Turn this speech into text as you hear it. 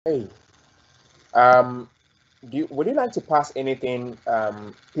Hey, um, would you like to pass anything,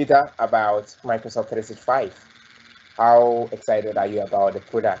 Peter, about Microsoft 365? How excited are you about the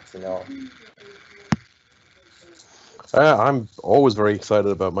product? I'm always very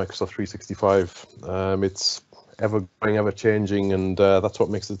excited about Microsoft 365. It's ever growing, ever changing, and that's what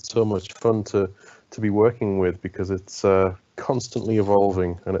makes it so much fun to be working with because it's constantly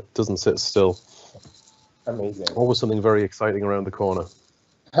evolving and it doesn't sit still. Amazing. Always something very exciting around the corner.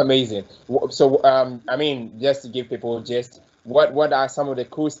 Amazing. So, I mean, just to give people just what are some of the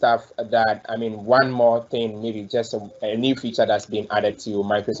cool stuff that, I mean, one more thing, maybe just a new feature that's been added to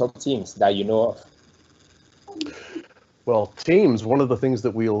Microsoft Teams that you know of? Well, Teams, one of the things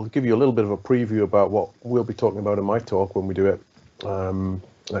that we'll give you a little bit of a preview about what we'll be talking about in my talk when we do it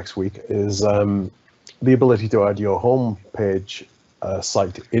next week is the ability to add your home page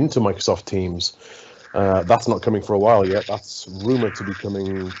site into Microsoft Teams. That's not coming for a while yet. That's rumored to be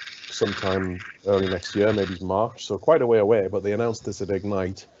coming sometime early next year, maybe March, so quite a way away. But they announced this at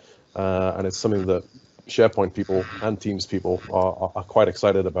Ignite, and it's something that SharePoint people and Teams people are quite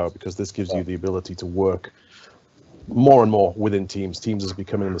excited about because this gives you the ability to work more and more within Teams. Teams is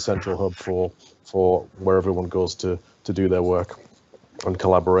becoming the central hub for where everyone goes to do their work and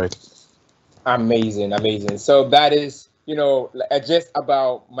collaborate. Amazing, amazing. So that is, just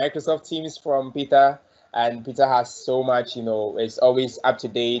about Microsoft Teams from Peter, and Peter has so much, it's always up to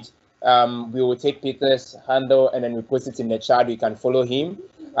date. We will take Peter's handle and then we post it in the chat. You can follow him.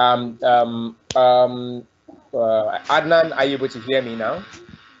 Um, um, um, Adnan, are you able to hear me now?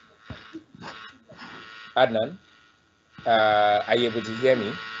 Adnan, are you able to hear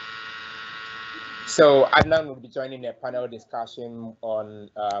me? So Adnan will be joining a panel discussion on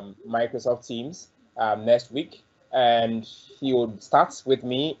Microsoft Teams next week, and he will start with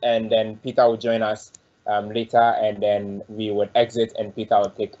me, and then Peter will join us later, and then we would exit, and Peter will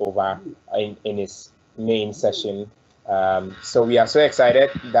take over in his main session. So we are so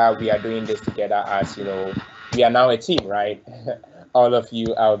excited that we are doing this together, as we are now a team, right? All of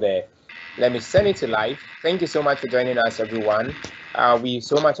you out there. Let me send it to live. Thank you so much for joining us, everyone. We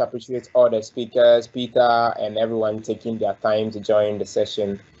so much appreciate all the speakers, Peter, and everyone taking their time to join the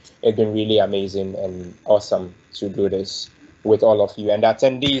session. It's been really amazing and awesome to do this with all of you. And the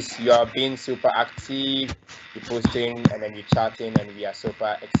attendees, you are being super active, you're posting, and then you're chatting, and we are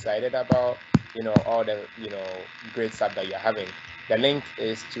super excited about, all the, great stuff that you're having. The link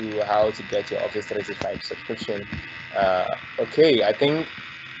is to how to get your Office 365 subscription. Okay, I think.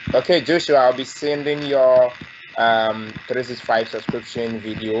 Okay, Joshua, I'll be sending your 365 subscription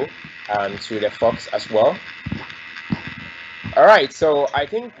video to the Fox as well. All right, so I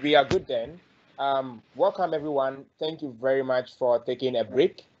think we are good then. Welcome everyone. Thank you very much for taking a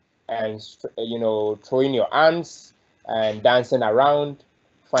break and throwing your arms and dancing around,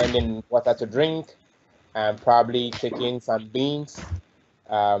 finding water to drink, and probably taking some beans.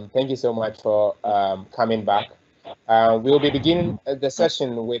 Thank you so much for coming back. We'll be beginning the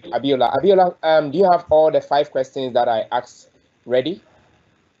session with Abiola. Abiola, do you have all the 5 questions that I asked ready?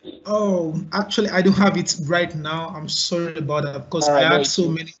 Oh, actually, I don't have it right now. I'm sorry about that because All I right, no had so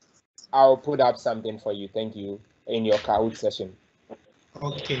issue. many. I'll put up something for you. Thank you in your Kahoot session.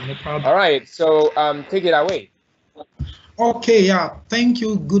 Okay, no problem. All right, so take it away. Okay, yeah. Thank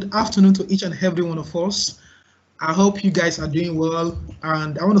you. Good afternoon to each and every one of us. I hope you guys are doing well,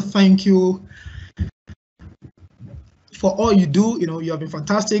 and I want to thank you for all you do. You have been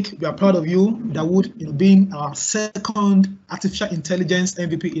fantastic. We are proud of you, Dawood, being our second artificial intelligence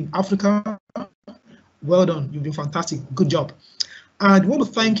MVP in Africa. Well done. You've been fantastic. Good job. And we want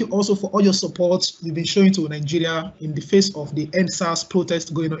to thank you also for all your support you've been showing to Nigeria in the face of the NSAS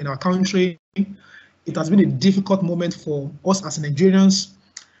protest going on in our country. It has been a difficult moment for us as Nigerians.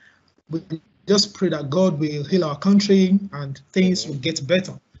 We just pray that God will heal our country and things will get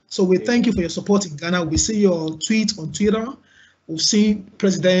better. So we thank you for your support in Ghana. We see your tweet on Twitter. We've seen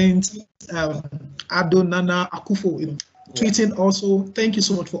President Ado Nana Akufo tweeting also. Thank you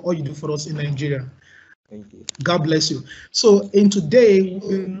so much for all you do for us in Nigeria. Thank you. God bless you. So in today,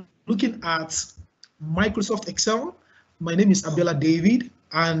 we're looking at Microsoft Excel. My name is Abiola David,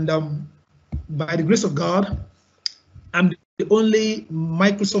 and by the grace of God, I'm the only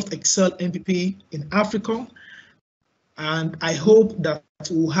Microsoft Excel MVP in Africa. And I hope that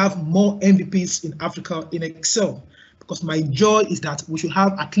we'll have more MVPs in Africa in Excel, because my joy is that we should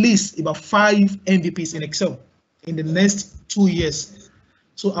have at least about 5 MVPs in Excel in the next 2 years.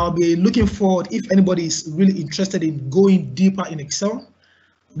 So I'll be looking forward. If anybody is really interested in going deeper in Excel,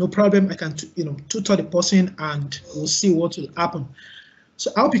 no problem. I can tutor the person and we'll see what will happen.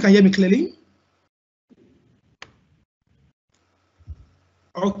 So I hope you can hear me clearly.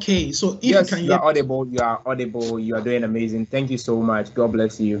 Okay, so if Yes, you can you hear are audible. You are audible. You are doing amazing. Thank you so much. God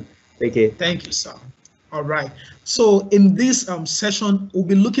bless you. Take care. Thank you, sir. All right. So in this session, we'll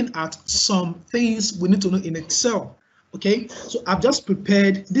be looking at some things we need to know in Excel. Okay. So I've just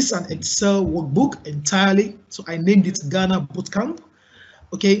prepared this is an Excel workbook entirely. So I named it Ghana Bootcamp.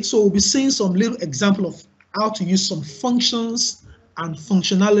 Okay. So we'll be seeing some little example of how to use some functions and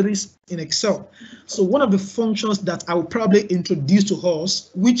functionalities in Excel. So one of the functions that I will probably introduce to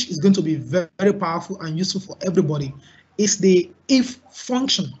us, which is going to be very, very powerful and useful for everybody, is the if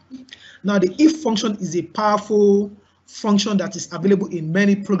function. Now, the if function is a powerful function that is available in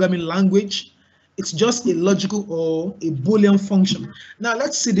many programming language. It's just a logical or a Boolean function. Now,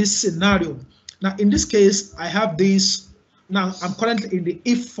 let's see this scenario. Now, in this case, I have this. Now, I'm currently in the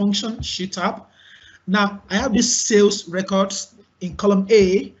if function sheet tab. Now, I have these sales records in column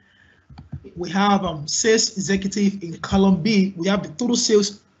A. We have sales executive in column B. We have the total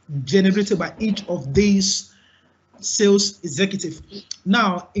sales generated by each of these sales executive.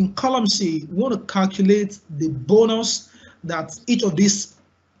 Now, in column C, we want to calculate the bonus that each of these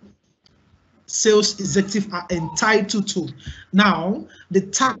sales executive are entitled to. Now, the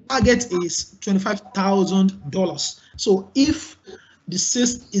target is $25,000. So if the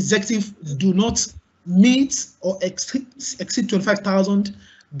sales executive do not meet or exceed 25,000,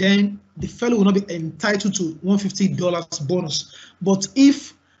 then the fellow will not be entitled to $150 bonus. But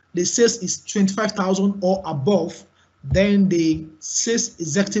if the sales is 25,000 or above, then the sales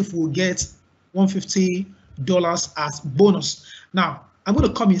executive will get $150 as bonus. Now, I'm going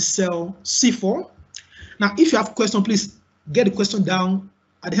to come in cell C4. Now, if you have a question, please get the question down.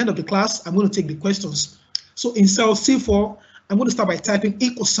 At the end of the class, I'm going to take the questions. So in cell C4, I'm going to start by typing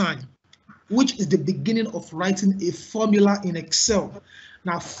equal sign, which is the beginning of writing a formula in Excel.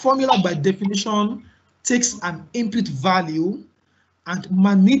 Now, formula by definition takes an input value and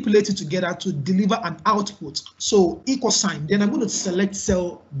manipulate it together to deliver an output. So equal sign, then I'm going to select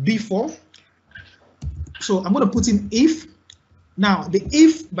cell B4. So I'm going to put in if. Now, the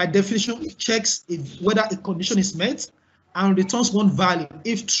if by definition checks if whether a condition is met and returns one value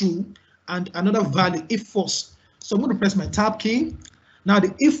if true and another value if false. So I'm going to press my tab key. Now,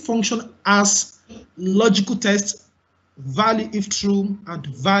 the if function has logical test, value if true and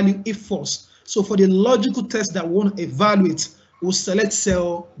value if false. So for the logical test that we want to evaluate, we'll select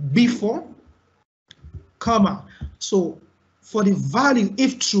cell B4, comma. So for the value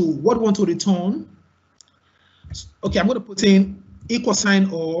if true, what we want to return, okay, I'm going to put in equal sign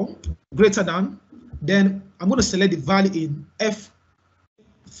or greater than, then I'm going to select the value in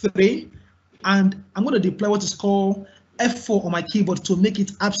F3, and I'm going to deploy what is called F4 on my keyboard to make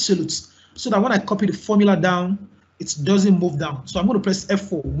it absolute, so that when I copy the formula down, it doesn't move down. So I'm going to press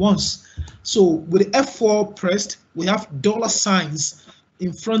F4 once. So with the F4 pressed, we have dollar signs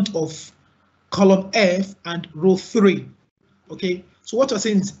in front of column F and row 3. Okay, so what you're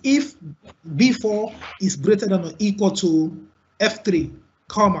saying is if B4 is greater than or equal to F3,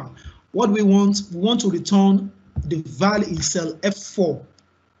 comma, what we want to return the value in cell F4.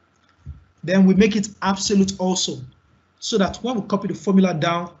 Then we make it absolute also, so that when we copy the formula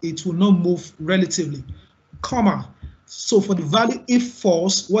down, it will not move relatively, comma. So for the value if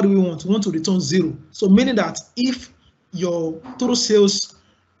false, what do we want? We want to return 0. So meaning that if your total sales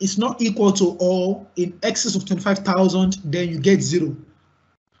is not equal to or in excess of 25,000, then you get 0.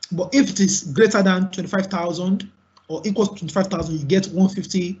 But if it is greater than 25,000 or equals to 25,000, you get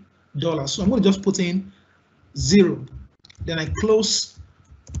 $150. So I'm going to just put in 0. Then I close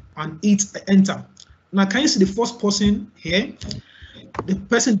and hit enter. Now, can you see the first person here? The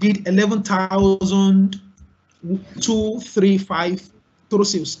person did 11,235 total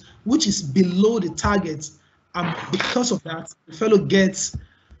sales, which is below the target. And because of that, the fellow gets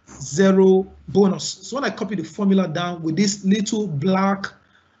 0 bonus. So when I copy the formula down with this little black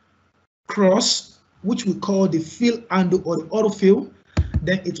cross, which we call the fill handle or the autofill,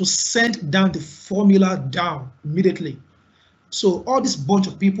 then it will send down the formula down immediately. So all this bunch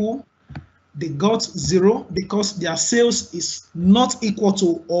of people, they got 0 because their sales is not equal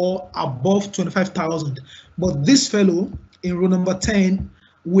to or above 25,000. But this fellow in row number 10,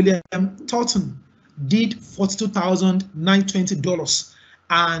 William Thornton, did $42,920.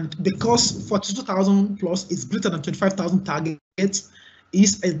 And because 42,000 plus is greater than 25,000 target, is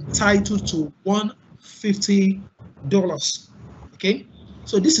entitled to $150. Okay,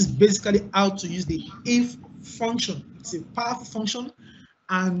 so this is basically how to use the if function. It's a powerful function,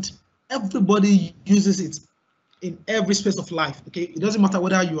 and everybody uses it in every space of life. Okay, it doesn't matter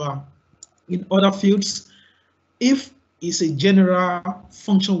whether you are in other fields. If is a general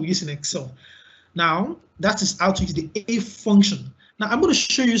function we use in Excel. Now, that is how to use the if function. Now I'm going to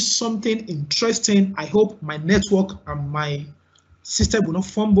show you something interesting. I hope my network and my system will not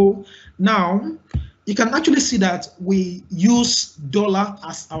fumble. Now, you can actually see that we use dollar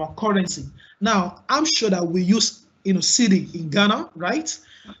as our currency. Now, I'm sure that we use cedi in Ghana, right?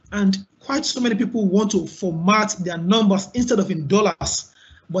 And quite so many people want to format their numbers instead of in dollars,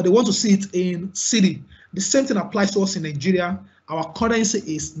 but they want to see it in cedi. The same thing applies to us in Nigeria. Our currency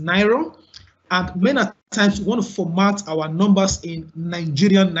is naira, and many times we want to format our numbers in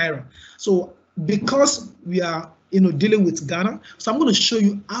Nigerian naira. So because we are dealing with Ghana, so I'm going to show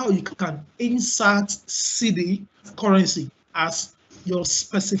you how you can insert cedi currency as your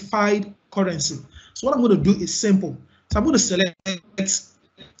specified currency. So what I'm going to do is simple. So I'm going to select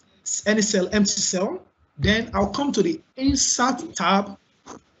any cell, empty cell. Then I'll come to the insert tab.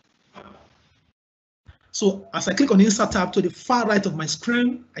 So as I click on the insert tab to the far right of my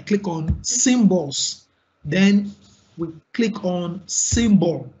screen, I click on symbols. Then we click on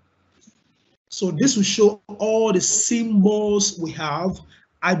symbol. So this will show all the symbols we have.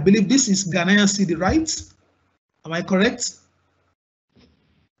 I believe this is Ghanaian cedi, right? Am I correct?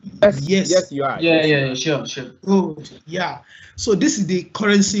 Yes, you are. Yeah, sure. Good, yeah. So this is the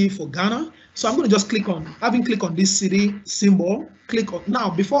currency for Ghana. So I'm going to just click on, having clicked on this cedi symbol, click on, now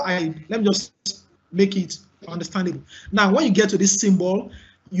before let me just make it understandable. Now, when you get to this symbol,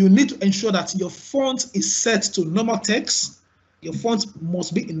 you need to ensure that your font is set to normal text. Your font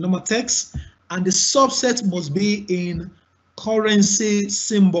must be in normal text, and the subset must be in currency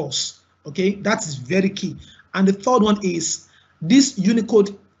symbols. Okay, that is very key. And the third one is this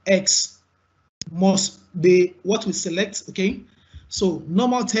Unicode X must be what we select. Okay, so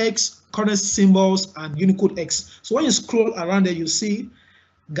normal text, currency symbols, and Unicode X. So when you scroll around there, you see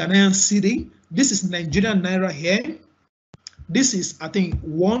Ghanaian cedi. This is Nigerian naira here. This is, I think,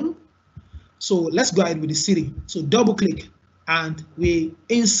 1. So let's go ahead with the cedi. So double click and we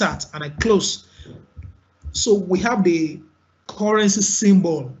insert and I close. So we have the currency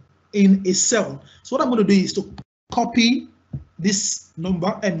symbol in a cell. So what I'm going to do is to copy this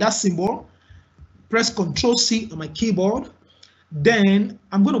number and that symbol, press Ctrl C on my keyboard. Then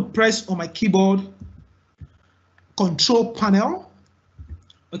I'm going to press on my keyboard Control Panel.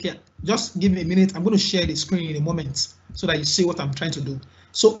 Okay, just give me a minute. I'm going to share the screen in a moment so that you see what I'm trying to do.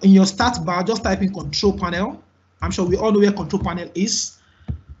 So in your start bar, just type in Control Panel. I'm sure we all know where Control Panel is.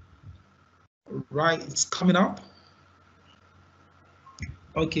 Right, it's coming up.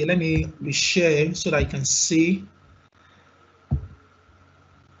 Okay, let me reshare so that you can see.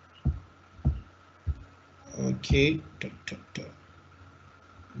 Okay,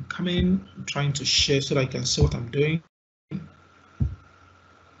 I'm coming, I'm trying to share so that you can see what I'm doing.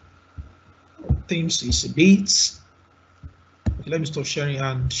 Things is a bit. Okay, let me stop sharing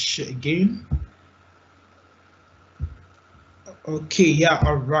and share again. Okay, yeah,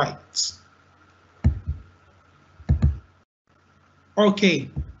 all right. Okay,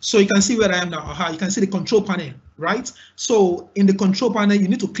 so you can see where I am now. You can see the control panel, right? So in the control panel, you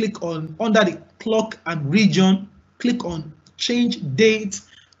need to click on under the clock and region, click on change date,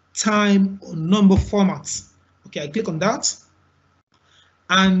 time, or number formats. Okay, I click on that.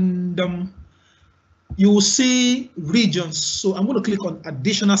 And you will see regions. So I'm going to click on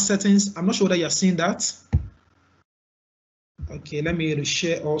additional settings. I'm not sure whether you're seeing that. Okay, let me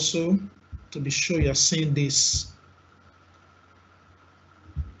reshare also to be sure you're seeing this.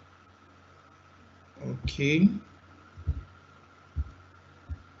 Okay.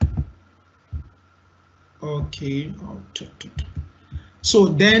 Okay. So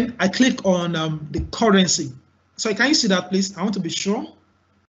then I click on the currency. So can you see that, please? I want to be sure.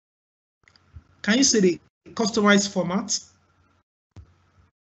 Can you see the customized format?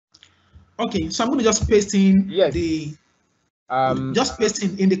 Okay, so I'm going to just paste in the just paste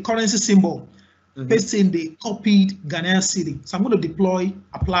in the currency symbol, paste in the copied Ghanaian cedi. So I'm going to deploy,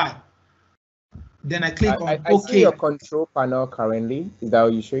 apply. Then I click on I OK. see your control panel currently. Is that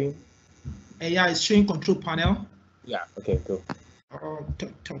what you're showing? Yeah, it's showing control panel. Yeah. Okay. Cool.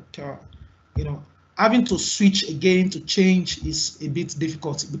 You know, having to switch again to change is a bit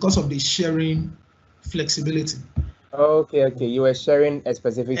difficult because of the sharing flexibility. Okay. Okay. You were sharing a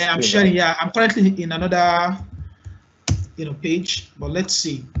specific. Yeah, I'm screen, sharing. right? Yeah, I'm currently in another, page. But let's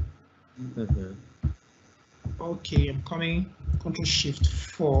see. Okay, I'm coming. Control Shift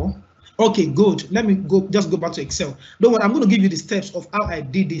 4. Okay, good. Let me go. Just go back to Excel. Don't worry. I'm going to give you the steps of how I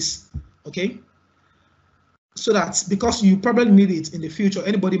did this. Okay. So that's because you probably need it in the future.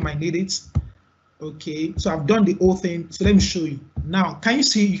 Anybody might need it. Okay. So I've done the whole thing. So let me show you. Now, can you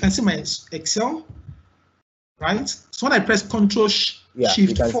see? You can see my Excel, right? So when I press Control Shift 4. See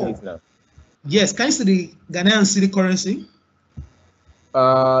it now. Yes. Can you see the Ghanaian cedi currency?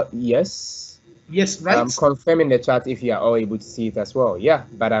 Yes. Yes, right? Confirm in the chat if you are all able to see it as well. Yeah,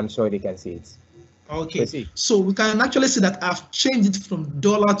 but I'm sure they can see it. Okay. Proceed. So we can actually see that I've changed it from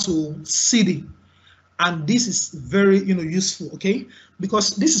dollar to cedi. And this is very useful, okay,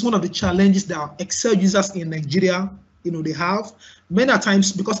 because this is one of the challenges that Excel users in Nigeria they have many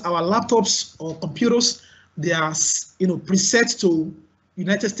times, because our laptops or computers, they are preset to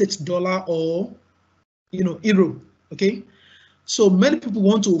United States dollar or euro, okay. So many people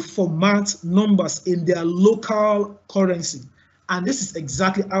want to format numbers in their local currency, and this is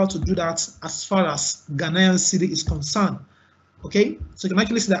exactly how to do that as far as Ghanaian cedi is concerned, okay. So you can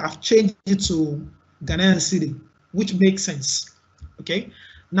actually see that I've changed it to Ghanaian cedi, which makes sense. Okay,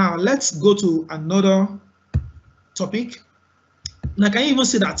 now let's go to another topic. Now, can you even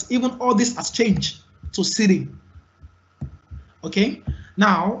see that even all this has changed to cedi? Okay,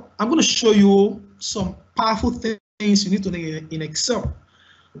 now I'm going to show you some powerful things you need to know in Excel.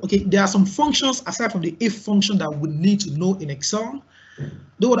 Okay, there are some functions aside from the if function that we need to know in Excel.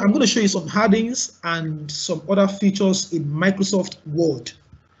 Though I'm going to show you some headings and some other features in Microsoft Word.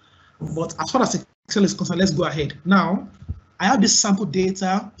 But as far as Excel is concerned, let's go ahead. Now, I have this sample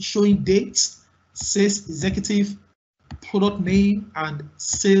data showing dates, sales executive, product name, and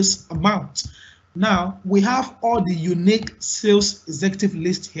sales amount. Now, we have all the unique sales executive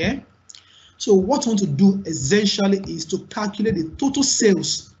list here. So what we want to do essentially is to calculate the total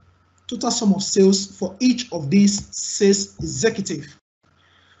sales, total sum of sales for each of these sales executive.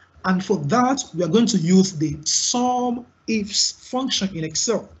 And for that, we are going to use the sum ifs function in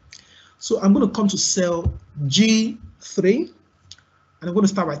Excel. So I'm going to come to cell G3, and I'm going to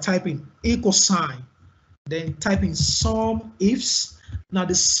start by typing equal sign, then typing sum ifs. Now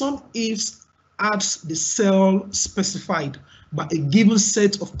the sum ifs adds the cell specified by a given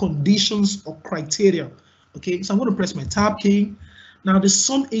set of conditions or criteria. Okay, so I'm going to press my tab key. Now the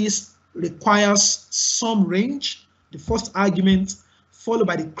sum ifs requires sum range, the first argument, followed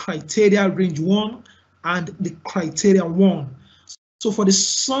by the criteria range 1 and the criteria 1. So for the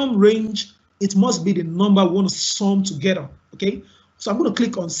sum range, it must be the number we want to sum together. Okay, so I'm going to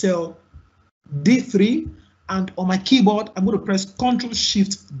click on cell D3, and on my keyboard, I'm going to press Ctrl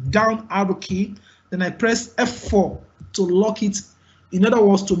Shift down arrow key. Then I press F4 to lock it. In other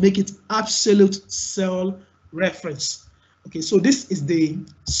words, to make it absolute cell reference. Okay, so this is the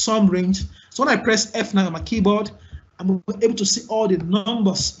sum range. So when I press F9 on my keyboard, I'm able to see all the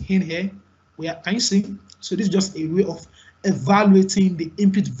numbers in here. Where can you see? So this is just a way of evaluating the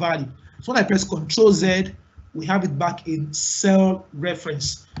input value. So when I press Ctrl Z, we have it back in cell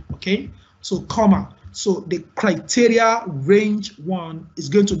reference. Okay, so comma. So the criteria range 1 is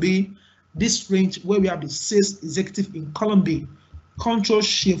going to be this range where we have the sales executive in column B. Ctrl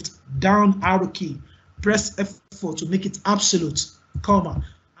Shift down arrow key, press F4 to make it absolute, comma,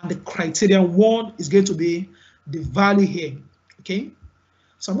 and the criteria 1 is going to be the value here. Okay,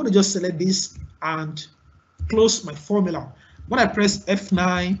 so I'm going to just select this and close my formula. When I press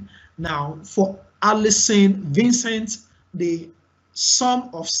F9, now for Allison Vincent, the sum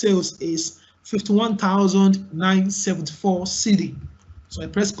of sales is 51,974 cedi. So I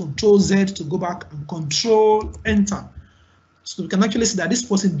press Ctrl Z to go back and Control Enter. So we can actually see that this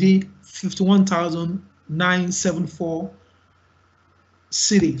person did 51,974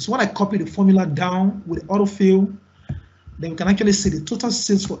 cedi. So when I copy the formula down with autofill, then we can actually see the total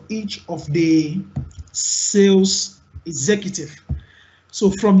sales for each of the sales executive. So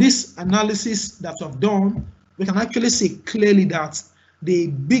from this analysis that we've done, we can actually see clearly that the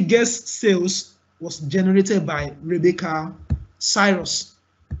biggest sales was generated by Rebecca Cyrus,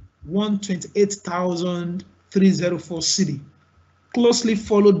 128,304 cedi, closely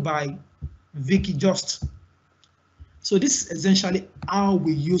followed by Vicky Just. So this is essentially how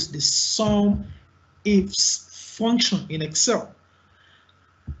we use the sum ifs function in Excel.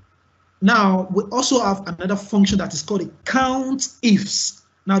 Now, we also have another function that is called a count ifs.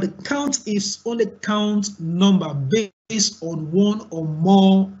 Now, the count ifs only count number based on one or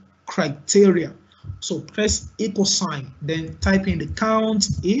more criteria. So press equal sign, then type in the count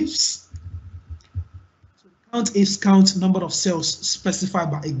ifs. So count ifs count number of cells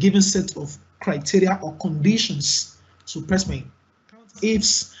specified by a given set of criteria or conditions. So press my count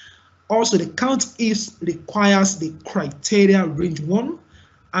ifs. Also, the count ifs requires the criteria range 1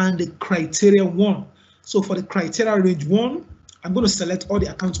 and the criteria 1. So for the criteria range 1, I'm going to select all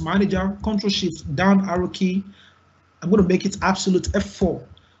the account manager, Ctrl Shift down arrow key. I'm going to make it absolute F4,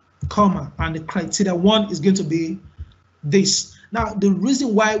 comma, and the criteria 1 is going to be this. Now, the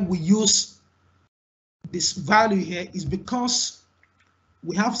reason why we use this value here is because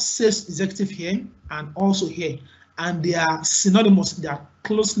we have sales executive here and also here. and they are synonymous, they are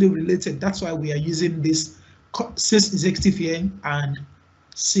closely related. That's why we are using this sales executive here and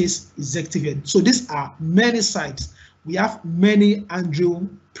sales executive here. So these are many sites. We have many Andrew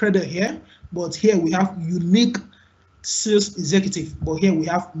Preda here, but here we have unique sales executive, but here we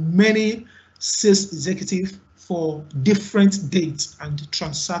have many sales executive for different dates and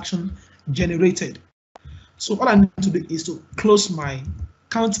transaction generated. So all I need to do is to close my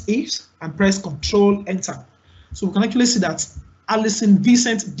count ifs and press Control Enter. So we can actually see that Alison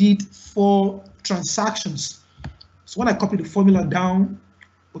Vincent did 4 transactions. So when I copy the formula down,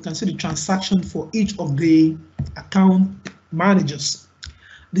 we can see the transaction for each of the account managers.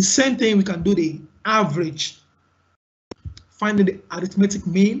 The same thing, we can do the average, finding the arithmetic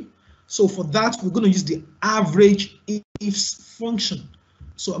mean. So for that, we're going to use the average ifs function.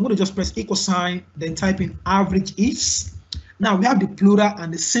 So I'm going to just press equal sign, then type in average ifs. Now we have the plural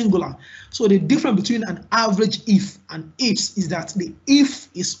and the singular. So the difference between an average if and ifs is that the if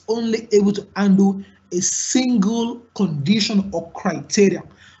is only able to handle a single condition or criteria,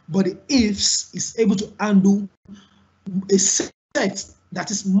 but the ifs is able to handle a set that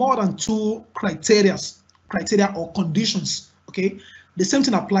is more than 2 criteria or conditions. Okay, the same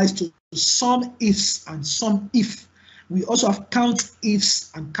thing applies to some ifs and some if. We also have count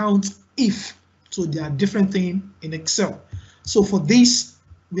ifs and count if, so they are different things in Excel. So for this,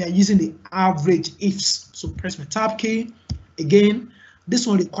 we are using the average ifs. So press my tab key. Again, this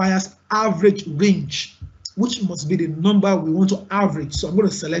one requires average range, which must be the number we want to average. So I'm going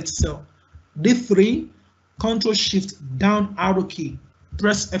to select cell D3, Control Shift down arrow key,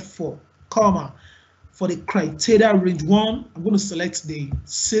 press F4, comma. For the criteria range 1, I'm going to select the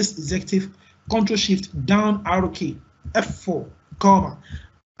sales executive, Control Shift down arrow key, F4, comma.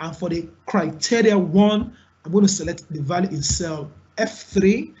 And for the criteria 1, I'm going to select the value in cell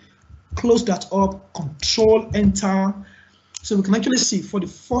F3, close that up, Control Enter. So we can actually see for the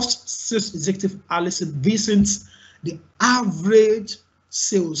first sales executive, Alison Vincent, the average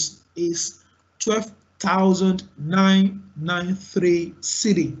sales is 12,993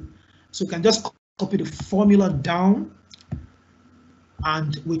 CD. So we can just copy the formula down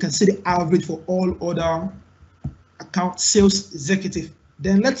and we can see the average for all other account sales executive.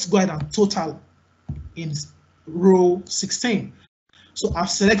 Then let's go ahead and total in row 16. So I've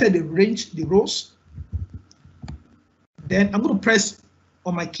selected the range, the rows. Then I'm going to press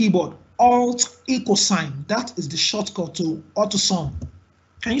on my keyboard Alt equal sign. That is the shortcut to auto sum.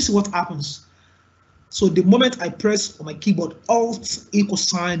 Can you see what happens? So the moment I press on my keyboard Alt equal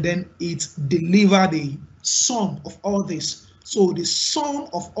sign, then it delivers the sum of all this. So the sum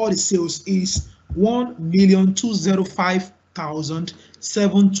of all the sales is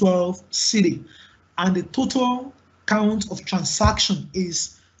 1,205,712 CD, and the total count of transaction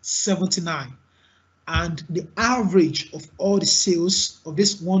is 79. And the average of all the sales of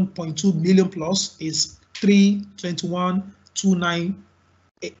this 1.2 million plus is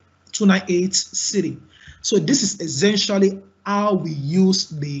 321,298 CD. So this is essentially how we use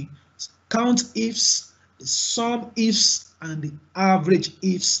the count ifs, the sum ifs, and the average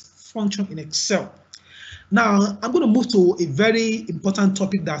ifs function in Excel. Now I'm going to move to a very important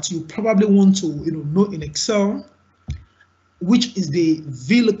topic that you probably want to know in Excel, which is the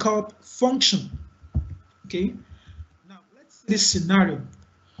VLOOKUP function. Okay, now let's see this scenario.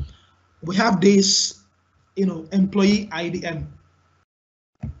 We have this, employee ID and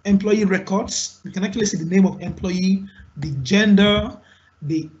employee records. We can actually see the name of employee, the gender,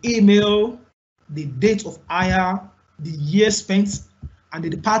 the email, the date of hire, the year spent, and the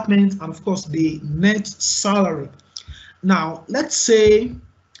department, and of course the net salary. Now let's say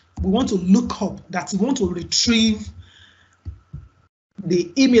we want to look up, that we want to retrieve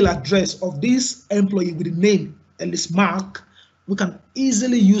the email address of this employee with the name Ellis Mark. We can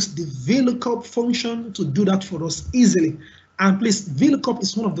easily use the VLOOKUP function to do that for us easily. And please, VLOOKUP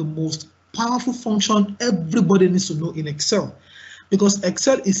is one of the most powerful functions everybody needs to know in Excel, because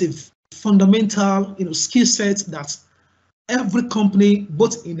Excel is a fundamental skill set that every company,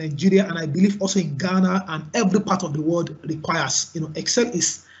 both in Nigeria and I believe also in Ghana and every part of the world, requires. Excel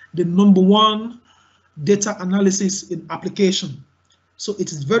is the #1 data analysis in application. So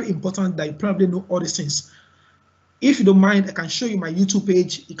it is very important that you probably know all these things. If you don't mind, I can show you my YouTube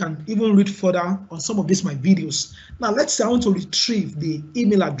page. You can even read further on some of my videos. Now let's say I want to retrieve the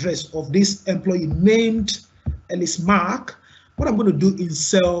email address of this employee named Ellis Mark. What I'm going to do in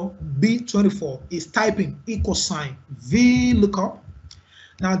cell B24 is typing =VLOOKUP.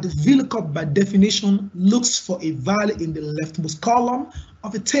 Now the VLOOKUP by definition looks for a value in the leftmost column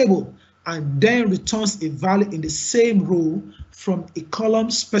of a table and then returns a value in the same row from a column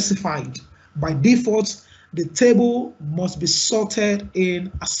specified. By default, the table must be sorted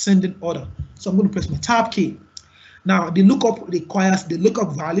in ascending order. So I'm going to press my tab key. Now the lookup requires the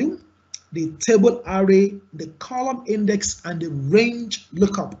lookup value, the table array, the column index, and the range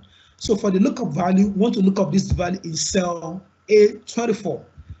lookup. So for the lookup value, we want to look up this value in cell A24,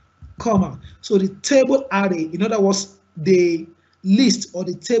 comma. So the table array, in other words, the list or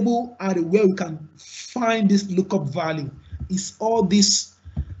the table array where we can find this lookup value is all this.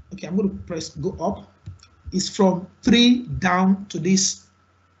 Okay, I'm going to press go up. It's from 3 down to this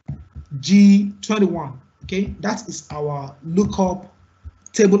G21. Okay, that is our lookup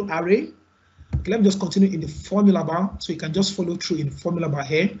table array. Okay, let me just continue in the formula bar so you can just follow through in the formula bar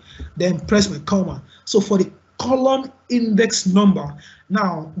here. Then press my comma. So for the column index number,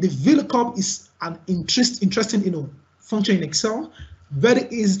 now the VLOOKUP is an interesting function in Excel. Very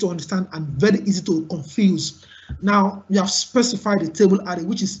easy to understand and very easy to confuse. Now we have specified the table array,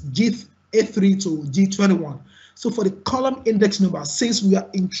 which is G3 to G21. So for the column index number, since we are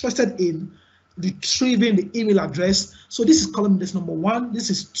interested in retrieving the email address, so this is column index number 1, this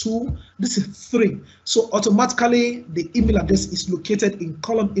is 2, this is 3. So automatically the email address is located in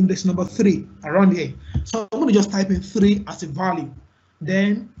column index number 3 around here. So I'm going to just type in 3 as a value,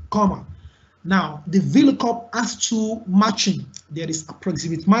 then comma. Now the VLOOKUP has 2 matching. There is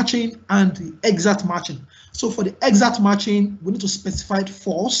approximate matching and the exact matching. So for the exact matching, we need to specify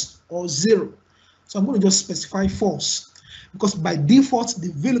false or 0. So I'm going to just specify false, because by default the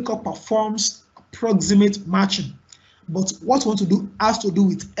VLOOKUP performs approximate matching. But what we want to do has to do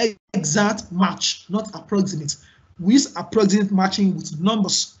with exact match, not approximate. We use approximate matching with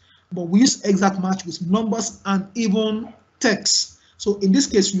numbers, but we use exact match with numbers and even text. So in this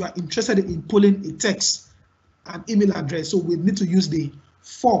case, we are interested in pulling a text, an email address, so we need to use the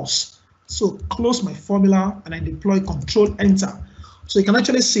false. So close my formula and I deploy Control Enter. So you can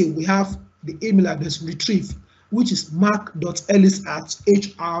actually see we have the email address retrieved, which is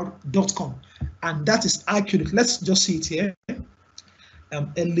mark.ellis@hr.com, and that is accurate. Let's just see it here.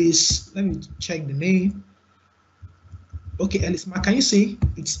 Ellis, let me check the name. Okay, Ellis Mark, can you see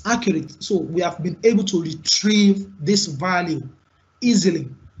it's accurate? So we have been able to retrieve this value easily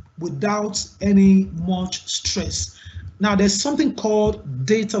without any much stress. Now there's something called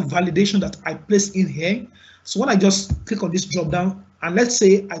data validation that I place in here. So when I just click on this drop down, and let's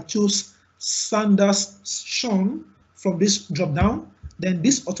say I choose Sanders Sean from this drop down, then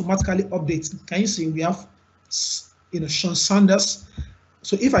this automatically updates. Can you see we have Sean Sanders?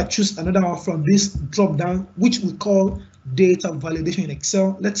 So if I choose another one from this drop down, which we call data validation in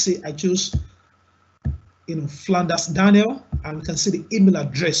Excel, let's say I choose Flanders Daniel, and we can see the email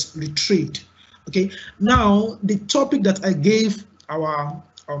address retrieved. Okay, now the topic that I gave our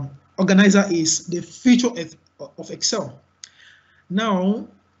organizer is the feature of Excel. Now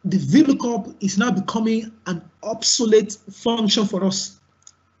the VLOOKUP is now becoming an obsolete function for us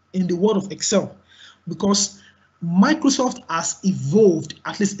in the world of Excel, because Microsoft has evolved.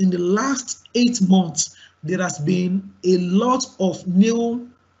 At least in the last 8 months, there has been a lot of new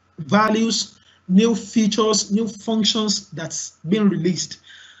values, new features, new functions that's been released.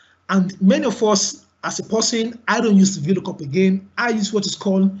 And many of us, as a person, I don't use the VLOOKUP again. I use what is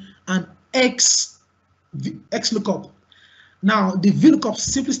called an XLOOKUP. Now, the VLOOKUP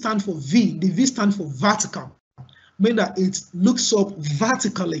simply stands for V. The V stands for vertical, meaning that it looks up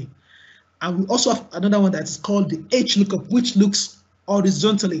vertically. And we also have another one that is called the HLOOKUP, which looks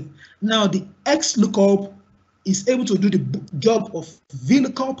horizontally. Now, the XLOOKUP is able to do the job of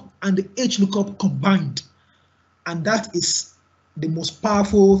VLOOKUP and the HLOOKUP combined. And that is the most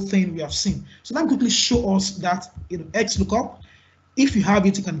powerful thing we have seen. So let me quickly show us that XLOOKUP. If you have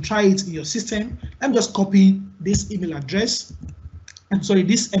it, you can try it in your system. Let me just copy this email address. I'm sorry,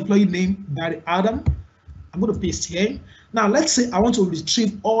 this employee name, Barry Adam. I'm going to paste here. Now, let's say I want to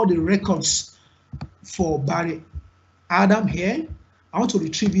retrieve all the records for Barry Adam here. I want to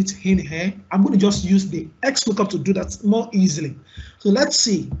retrieve it in here. I'm going to just use the XLOOKUP to do that more easily. So let's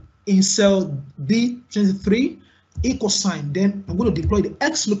see, in cell B23, $, then I'm going to deploy the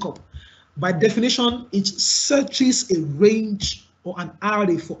XLOOKUP. By definition, it searches a range or an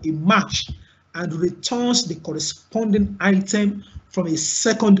array for a match and returns the corresponding item from a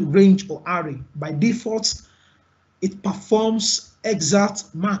second range or array. By default, it performs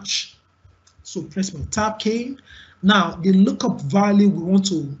exact match. So press my tab key. Now the lookup value we want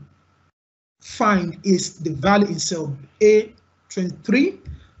to find is the value in cell A23,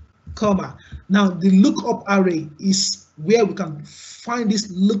 comma. Now the lookup array is where we can find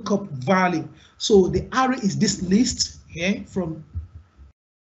this lookup value. So the array is this list here from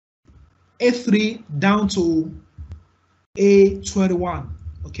A3 down to A21.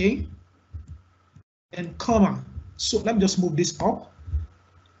 Okay. and comma. So let me just move this up.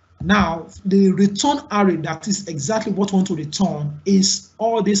 Now, the return array, that is exactly what we want to return, is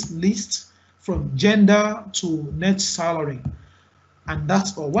all this list from gender to net salary. And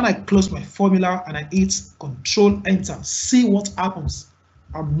that's all. When I close my formula and I hit Control Enter, see what happens.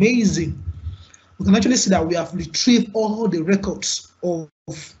 Amazing. We can actually see that we have retrieved all the records of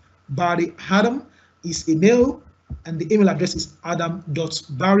Barry Adam, his email, and the email address is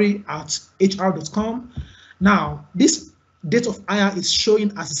adam.barry@hr.com. Now, this date of hire is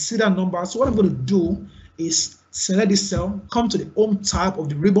showing as a serial number. So what I'm going to do is select this cell, come to the Home tab of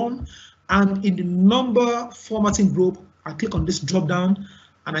the ribbon, and in the number formatting group, I click on this drop down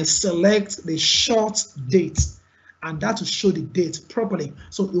and I select the short date, and that will show the date properly.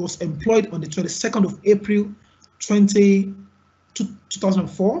 So it was employed on the 22nd of April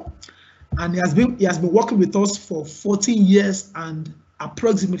 2004, and he has been working with us for 14 years and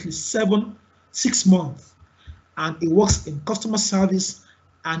approximately 6 months, and he works in customer service,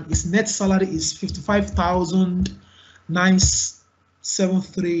 and his net salary is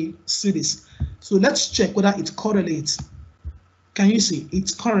 55,973 cedis. So let's check whether it correlates. Can you see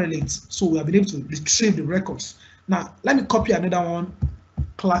it correlates? So we have been able to retrieve the records. Now let me copy another one,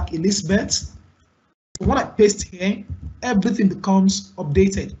 Clark Elizabeth. When I paste here, everything becomes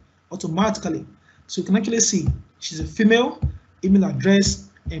updated automatically. So you can actually see she's a female, email address,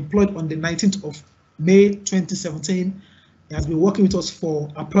 employed on the 19th of May 2017. He has been working with us for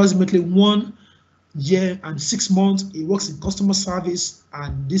approximately 1 year and 6 months. He works in customer service,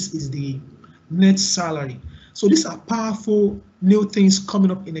 and this is the net salary. So these are powerful new things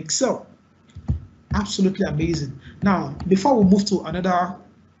coming up in Excel. Absolutely amazing. Now, before we move to another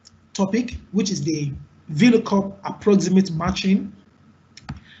topic, which is the VLOOKUP approximate matching,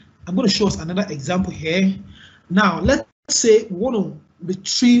 I'm going to show us another example here. Now, let's say we want to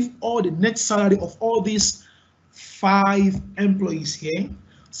retrieve all the net salary of all these 5 employees here.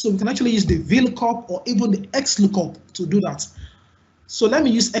 So we can actually use the VLOOKUP or even the XLOOKUP to do that. So let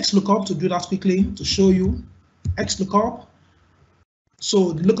me use XLOOKUP to do that quickly to show you. XLOOKUP.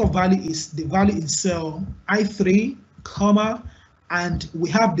 So the lookup value is the value in cell I3, comma, and we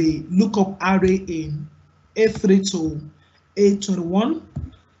have the lookup array in A3 to A21,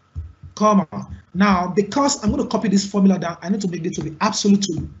 comma. Now, because I'm going to copy this formula down, I need to make it to be absolute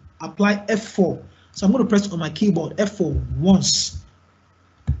to apply F4. So I'm going to press on my keyboard F4 once,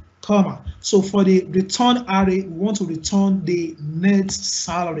 comma. So for the return array, we want to return the net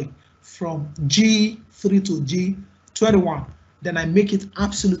salary from G3 to G21. Then I make it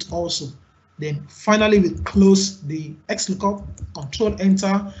absolute also. Then finally we close the XLOOKUP, Control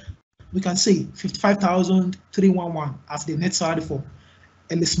Enter. We can see 55,311 as the net salary for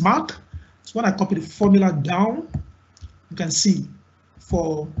Ellis Mark. So when I copy the formula down, you can see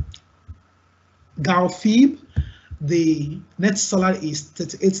for Galfib, the net salary is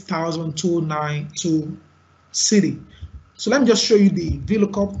 38,292 cedi. So let me just show you the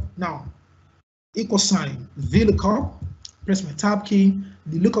VLOOKUP now. Equal sign VLOOKUP, press my tab key.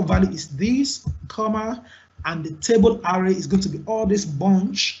 The lookup value is this, comma, and the table array is going to be all this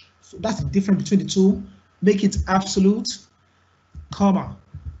bunch. So that's the difference between the two. Make it absolute, comma.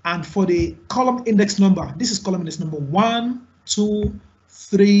 And for the column index number, this is column index number 1, 2,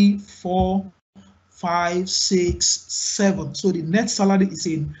 3, 4, 5, 6, 7. So the net salary is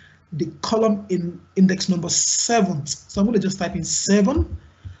in the column in index number 7. So I'm going to just type in 7,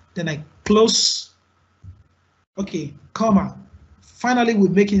 then I close. Okay, comma. Finally, we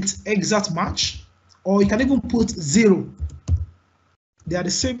make it exact match, or you can even put 0. They are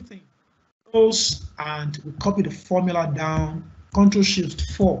the same thing. Close, and we copy the formula down.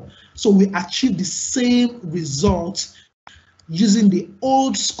 Ctrl+Shift+4. So we achieve the same result using the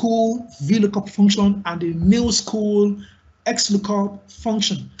old school VLOOKUP function and the new school XLOOKUP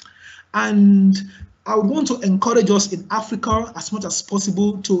function. And I would want to encourage us in Africa as much as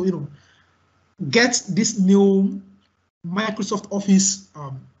possible to, get this new Microsoft Office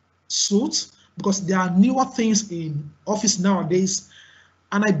suite, because there are newer things in Office nowadays.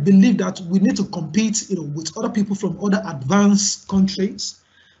 And I believe that we need to compete, with other people from other advanced countries.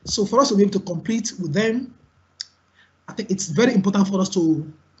 So for us to be able to compete with them, I think it's very important for us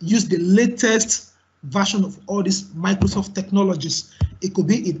to use the latest version of all these Microsoft technologies. It could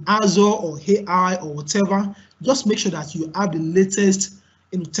be in Azure or AI or whatever. Just make sure that you have the latest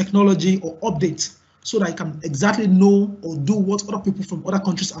technology or update, so that you can exactly know or do what other people from other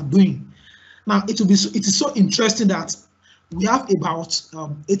countries are doing. Now, it is so interesting that we have about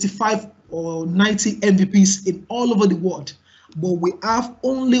 85 or 90 MVPs in all over the world, but we have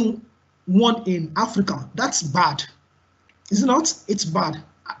only one in Africa. That's bad, is it not? It's bad.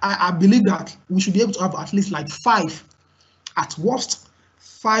 I believe that we should be able to have at least like 5, at worst,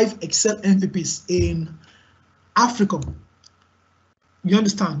 5 Excel MVPs in Africa. You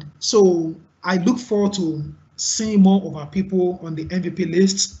understand? So I look forward to seeing more of our people on the MVP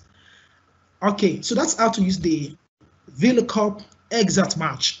list. Okay, so that's how to use the VLOOKUP exact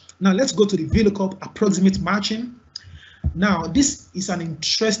match. Now let's go to the VLOOKUP approximate matching. Now this is an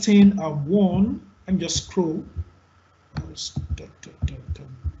interesting one. Let me just scroll. Let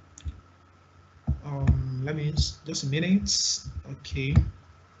me just a minute. Okay.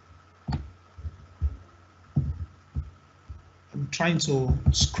 I'm trying to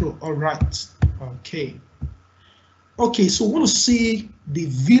scroll. All right. Okay. Okay, so we want to see the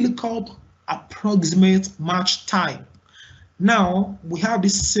VLOOKUP approximate match type. Now we have the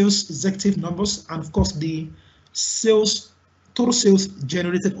sales executive numbers and of course the total sales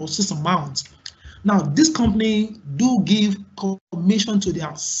generated or sales amount. Now this company do give commission to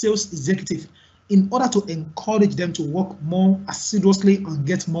their sales executive in order to encourage them to work more assiduously and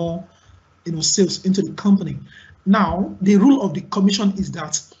get more sales into the company. Now the rule of the commission is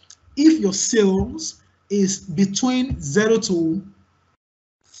that if your sales is between 0 to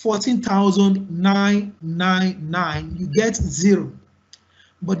 14,999, you get 0.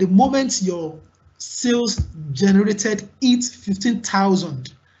 But the moment your sales generated hits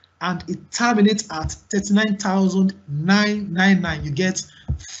 15,000 and it terminates at 39,999, you get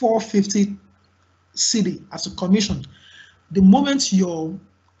 450 CD as a commission. The moment your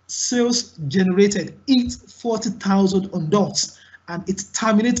sales generated hits 40,000 on dots and it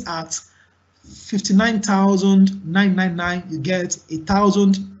terminates at 59,999, you get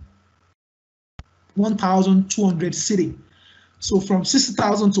 1,200 CD. So from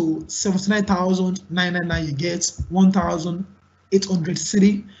 60,000 to 79,999, you get 1,800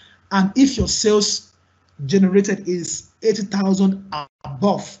 CD. And if your sales generated is 80,000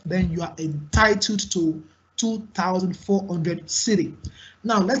 above, then you are entitled to 2,400 CD.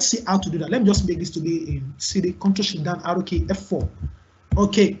 Now let's see how to do that. Let me just make this to be in CD. Control Shift down, arrow key F4.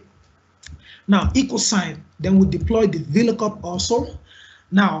 Okay. Now equal sign. Then we deploy the VLOOKUP also.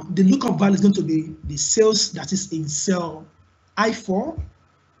 Now the lookup value is going to be the sales that is in cell I4,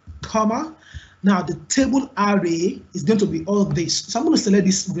 comma. Now the table array is going to be all this. So I'm going to select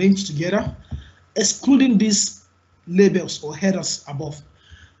this range together, excluding these labels or headers above.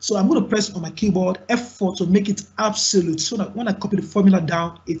 So I'm going to press on my keyboard F4 to make it absolute, so that when I copy the formula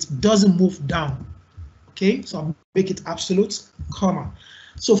down, it doesn't move down. Okay, so I'll make it absolute, comma.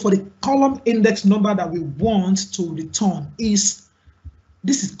 So for the column index number that we want to return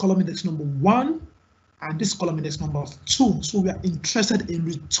this is column index number 1 and this column index number 2. So we are interested in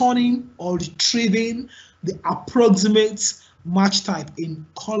returning or retrieving the approximate match type in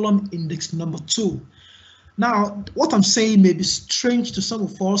column index number 2. Now, what I'm saying may be strange to some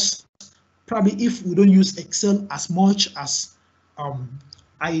of us, probably if we don't use Excel as much as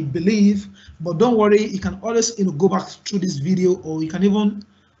I believe, but don't worry, you can always go back through this video, or you can even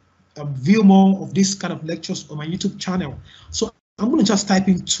view more of this kind of lectures on my YouTube channel. So I'm going to just type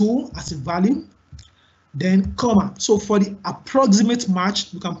in 2 as a value, then comma. So for the approximate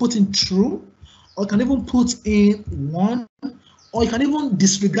match, you can put in true, or you can even put in 1, or you can even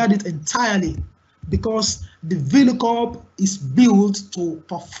disregard it entirely, because the VLOOKUP is built to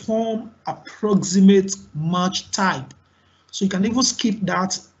perform approximate match type. So you can even skip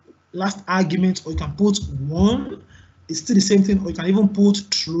that last argument, or you can put 1, it's still the same thing, or you can even put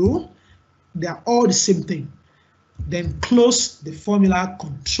true. They are all the same thing. Then close the formula,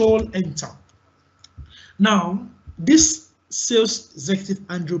 Control Enter. Now, this sales executive,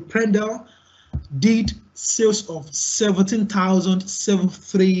 Andrew Prendel, did sales of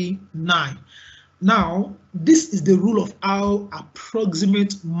 17,739. Now, this is the rule of how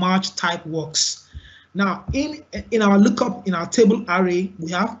approximate match type works. Now, in our lookup, in our table array,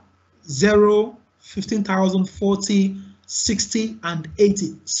 we have 0, 15,000, 40, 60, and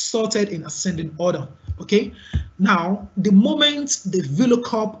 80 sorted in ascending order. Okay. Now, the moment the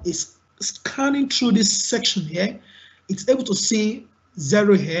VLOOKUP is scanning through this section here, it's able to see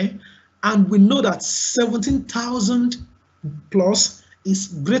 0 here, and we know that 17,000 plus is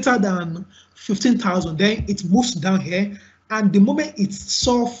greater than 15,000. Then it moves down here, and the moment it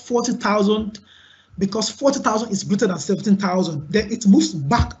saw 40,000, because 40,000 is greater than 17,000, then it moves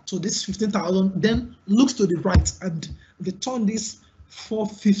back to this 15,000, then looks to the right and return this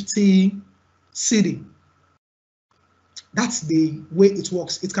 450 CD. That's the way it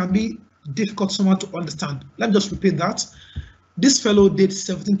works. It can be difficult for someone to understand. Let me just repeat that. This fellow did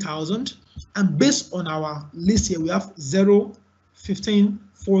 17,000, and based on our list here, we have 0, 15,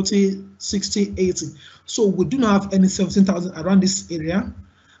 40, 60, 80. So we do not have any 17,000 around this area.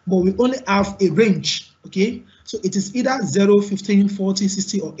 but we only have a range, okay? So it is either 0, 15, 40,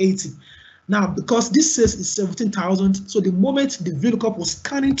 60, or 80. Now, because this sales is 17,000, so the moment the VLOOKUP was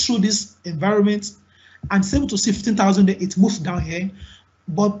scanning through this environment and it's able to see 15,000, then it moves down here.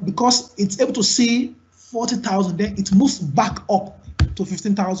 But because it's able to see 40,000, then it moves back up to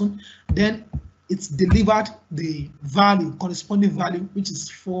 15,000. Then it's delivered the value, corresponding value, which is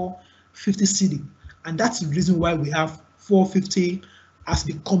 450 CD. And that's the reason why we have 450 as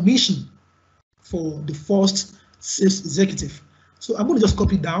the commission for the first sales executive. So I'm going to just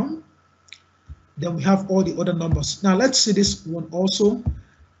copy down. Then we have all the other numbers. Now let's see this one also.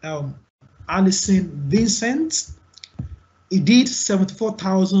 Alison Vincent, he did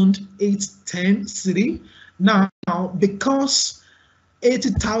 74,810 CD. Now, because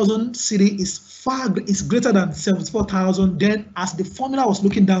 80,000 CD is greater than 74,000, then as the formula was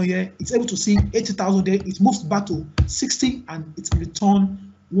looking down here, it's able to see 80,000 there. It moves back to 60 and it returns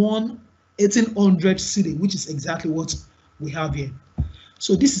 1,800 CD, which is exactly what we have here.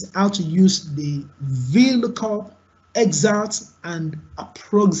 So this is how to use the VLOOKUP, exact, and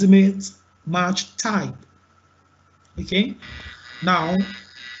approximate match type. Okay. Now,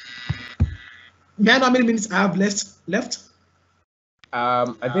 may I know how many minutes I have left? I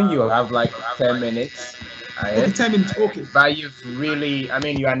think you'll have like 10 minutes. Okay, 10 minutes. Okay. But you've really, I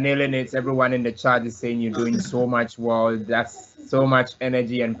mean, you are nailing it. Everyone in the chat is saying you're doing so much well. That's so much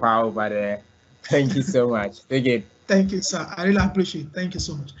energy and power over there. Thank you so much. Take it. Thank you, sir. I really appreciate it. Thank you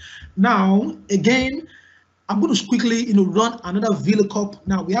so much. Now, again, I'm going to quickly, run another VLOOKUP.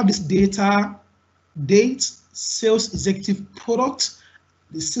 Now we have this data, date, sales executive product,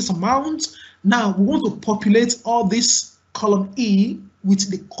 the sales amount. Now we want to populate all this column E with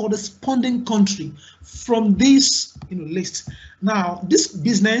the corresponding country from this list. Now this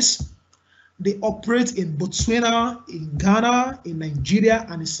business, they operate in Botswana, in Ghana, in Nigeria,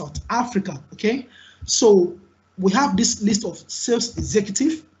 and in South Africa. Okay, so we have this list of sales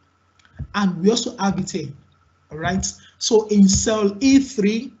executive, and we also have it here. All right. So in cell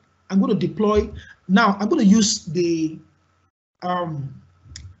E3, I'm going to deploy. Now I'm going to use the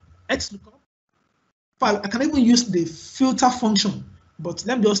XLOOKUP. I can even use the filter function, but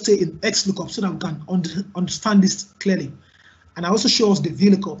let me just stay in XLOOKUP so that we can understand this clearly. And I also show us the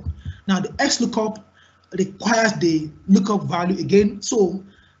VLOOKUP. Now the XLOOKUP requires the lookup value again. So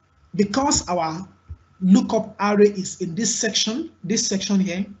because our lookup array is in this section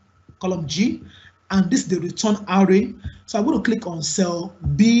here, column G, and this is the return array. So I'm going to click on cell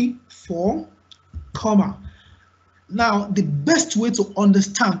B4, comma. Now, the best way to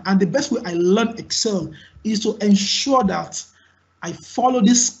understand and the best way I learn Excel is to ensure that I follow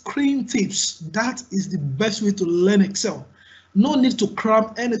these screen tips. That is the best way to learn Excel. No need to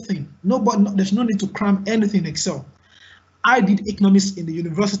cram anything. There's no need to cram anything in Excel. I did economics in the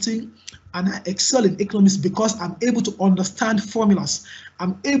university, and I excel in economics because I'm able to understand formulas.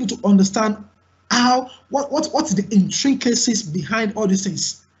 I'm able to understand what's the intricacies behind all these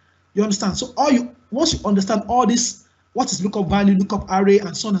things. You understand? So once you understand all this, what is lookup value, lookup array,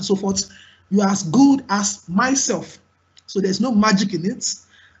 and so on and so forth, you are as good as myself. So there's no magic in it.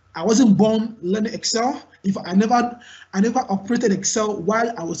 I wasn't born learning Excel. I never operated Excel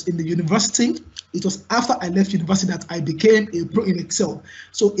while I was in the university. It was after I left university that I became a pro in Excel.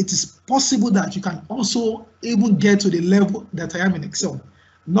 So it is possible that you can also even get to the level that I am in Excel.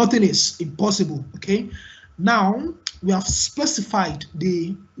 Nothing is impossible, okay? Now, we have specified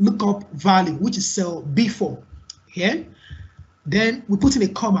the lookup value, which is cell B4 here. Then we put in a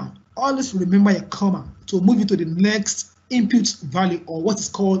comma. Always remember a comma to move you to the next input value, or what is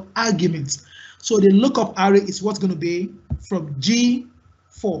called argument. So the lookup array is what's going to be from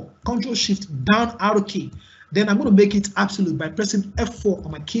G4, Control Shift down arrow key. Then I'm going to make it absolute by pressing F4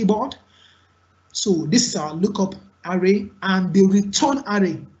 on my keyboard. So this is our lookup array, and the return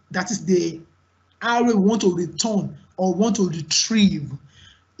array, that is the array we want to return or want to retrieve,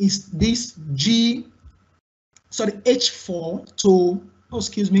 is this H4 to,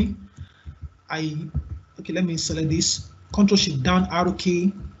 let me select this, Control Shift down arrow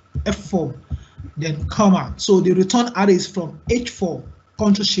key, F4, then comma. So the return array is from H4,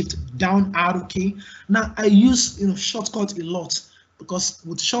 Control Shift down arrow key. Now I use shortcuts a lot because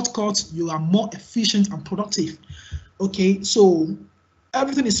with shortcuts you are more efficient and productive. Okay, so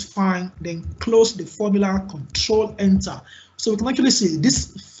everything is fine. Then close the formula, Control Enter. So we can actually see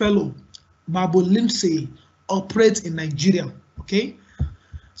this fellow Mabo Lindsay operates in Nigeria. Okay,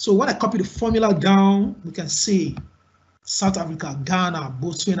 so when I copy the formula down, we can see South Africa, Ghana,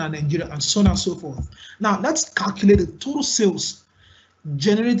 Botswana, Nigeria, and so on and so forth. Now let's calculate the total sales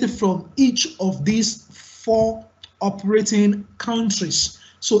generated from each of these 4 operating countries.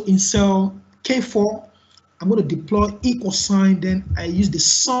 So in cell K4, I'm going to deploy equal sign, then I use the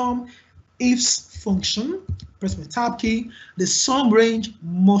sum ifs function, press my tab key. The sum range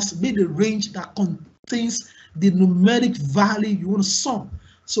must be the range that contains the numeric value you want to sum.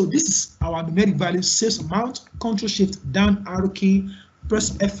 So this is our numeric value, sales amount, Control Shift down arrow key,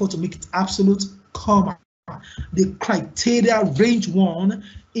 press F4 to make it absolute, comma. The criteria range 1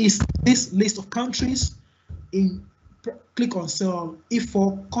 is this list of countries. Click on cell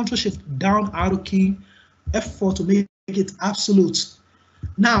E4, Control Shift down arrow key, F4 to make it absolute.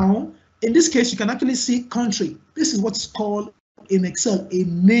 Now, in this case, you can actually see country. This is what's called in Excel a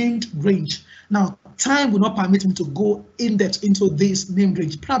named range. Now, time will not permit me to go in depth into this named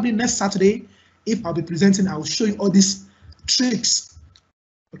range. Probably next Saturday, if I'll be presenting, I will show you all these tricks.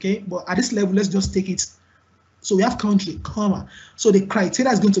 Okay, but at this level, let's just take it. So we have country, comma. So the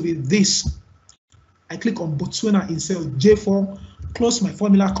criteria is going to be this. I click on Botswana in cell J4, close my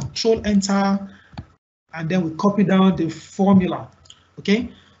formula, Control Enter, and then we copy down the formula.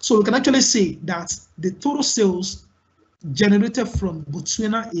 Okay, so we can actually see that the total sales generated from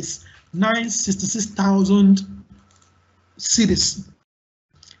Botswana is 966,000 cedis.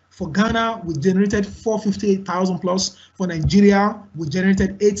 For Ghana, we generated 458,000 plus. For Nigeria, we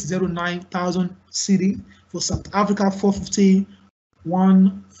generated 809,000 cedi. For South Africa,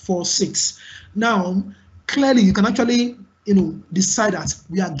 451,46. Now, clearly, you can actually, decide that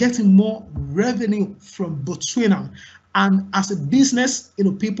we are getting more revenue from Botswana. And as a business,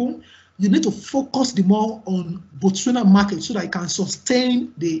 people, you need to focus the more on Botswana market so that you can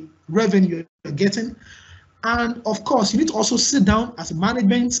sustain the revenue you're getting. And of course, you need to also sit down as a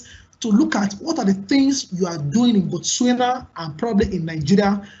management to look at what are the things you are doing in Botswana and probably in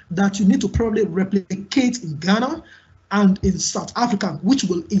Nigeria that you need to probably replicate in Ghana and in South Africa, which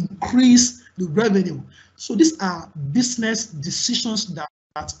will increase the revenue. So these are business decisions that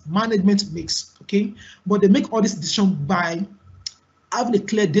management makes, okay? But they make all this decision by having a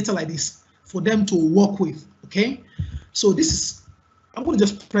clear data like this for them to work with, okay? So this is, I'm going to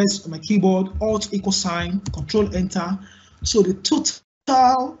just press on my keyboard, Alt equal sign, Control Enter. So the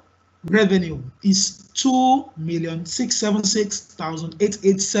total revenue is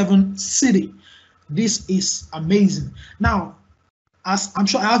 2,676,887 cedi. This is amazing. Now, as I'm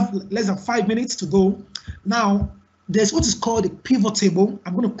sure I have less than 5 minutes to go. Now, there's what is called a pivot table.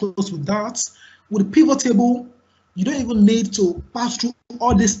 I'm going to close with that. With a pivot table, you don't even need to pass through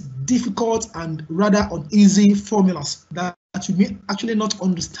all these difficult and rather uneasy formulas that you may actually not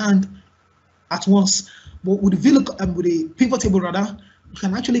understand at once. But with the pivot table, rather, you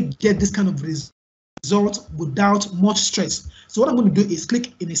can actually get this kind of result without much stress. So what I'm going to do is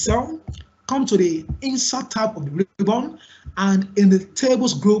click in a cell, come to the insert tab of the ribbon, and in the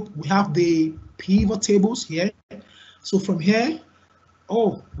tables group, we have the pivot tables here. So from here,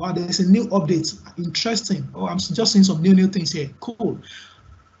 oh, wow, there's a new update. Interesting. Oh, I'm just seeing some new things here. Cool.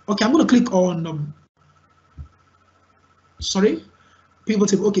 Okay, I'm going to click on, pivot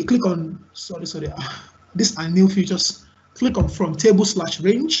table. Okay, click on, these are new features. Click on from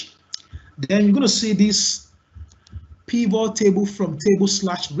table/range. Then you're going to see this pivot table from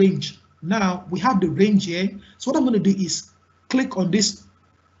table/range. Now we have the range here. So what I'm going to do is click on this.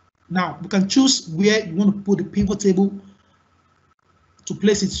 Now we can choose where you want to put the pivot table to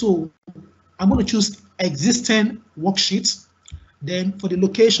place it. So I'm going to choose existing worksheets. Then for the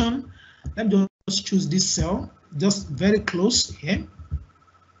location, let me just choose this cell, just very close here,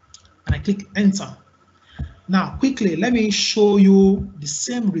 and I click enter. Now quickly, let me show you the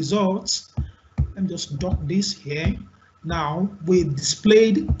same results. Let me just dock this here. Now we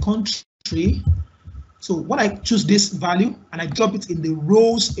displayed country. So when I choose this value and I drop it in the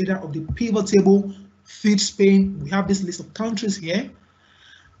rows area of the pivot table, feed Spain, we have this list of countries here.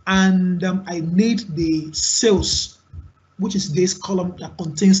 And I need the sales, which is this column that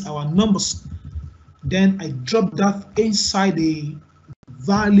contains our numbers. Then I drop that inside the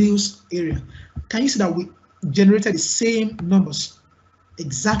values area. Can you see that we generated the same numbers?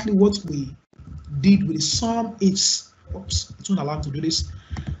 Exactly what we did with the sum ifs. Oops, it won't allow me to do this.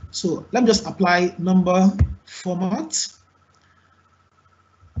 So let me just apply number format.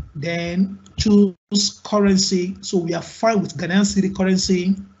 Then choose currency. So we are fine with Ghanaian cedi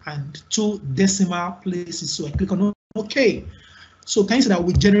currency and 2 decimal places. So I click on OK. So can you see that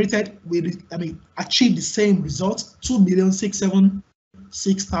we generated, achieved the same result,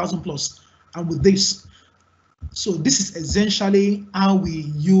 2,676,000 plus, and with this. So this is essentially how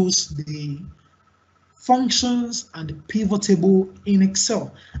we use the functions and the pivot table in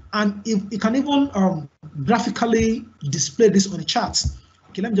Excel. And if you can even graphically display this on the chart.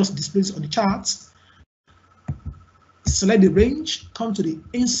 Okay, let me just display this on the chart. select the range, come to the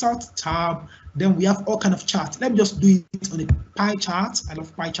insert tab, then we have all kind of charts. Let me just do it on a pie chart. I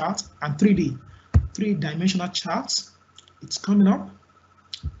love pie charts and 3D, three-dimensional charts. It's coming up.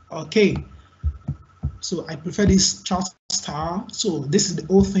 Okay, so I prefer this chart style. So this is the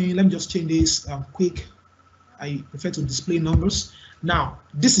whole thing. Let me just change this quick. I prefer to display numbers. Now,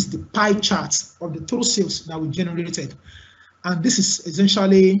 this is the pie chart of the total sales that we generated. And this is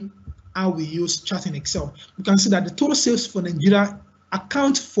essentially how we use chart in Excel. You can see that the total sales for Nigeria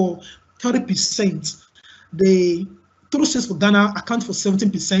account for 30%. The total sales for Ghana account for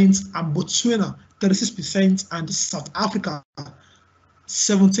 17%, and Botswana 36%, and South Africa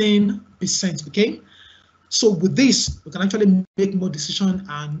 17%. Okay, so with this, we can actually make more decision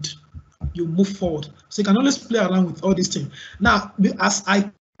and you move forward. So you can always play around with all these things. Now, as I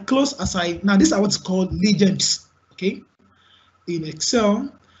close, now these are what's called legends. Okay, in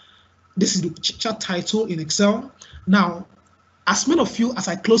Excel, this is the chart title in Excel. Now, as many of you, as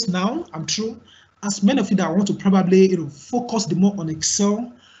I close now, I'm true. As many of you that want to probably focus the more on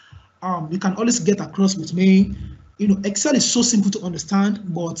Excel, you can always get across with me. Excel is so simple to understand,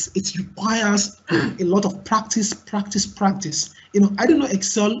 but it requires a lot of practice. I don't know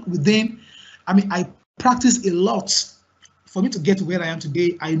Excel within. I practice a lot for me to get to where I am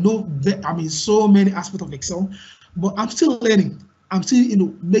today. I know that so many aspects of Excel, but I'm still learning. I'm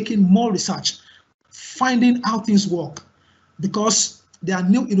still, making more research, finding how things work, because there are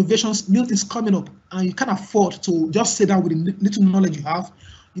new innovations, new things coming up, and you can't afford to just sit down with the little knowledge you have.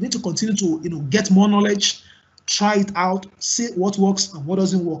 You need to continue to, get more knowledge, try it out, see what works and what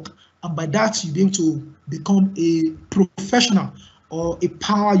doesn't work, and by that you'll be able to become a professional or a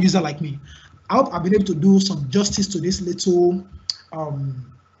power user like me. I hope I've been able to do some justice to this little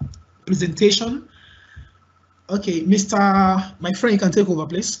presentation. Okay, my friend, you can take over,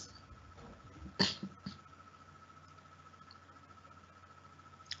 please.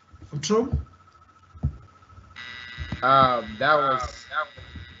 Control. That was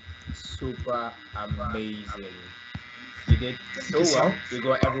super amazing. You did so well. You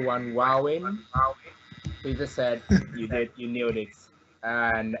got everyone wowing. Peter said you nailed it.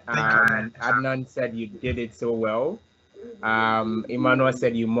 And Adnan said you did it so well. Emmanuel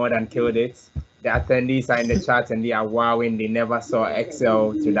said you more than killed it. The attendees are in the chat and they are wowing. They never saw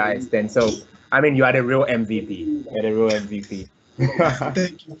Excel to that extent. So, you are the real MVP. You're the real MVP.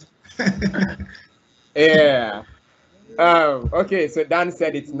 Thank you. Yeah. Okay, so Dan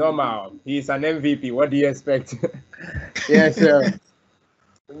said it's normal. He's an MVP. What do you expect? Yeah, sure.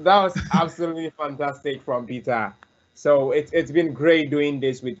 That was absolutely fantastic from Peter. So it's been great doing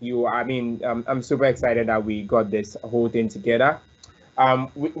this with you. I'm super excited that we got this whole thing together.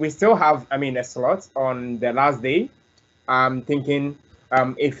 We still have, a slot on the last day. I'm thinking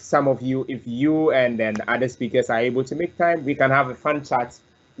if you and then other speakers are able to make time, we can have a fun chat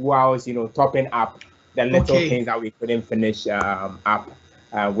whilst, topping up the little things that we couldn't finish up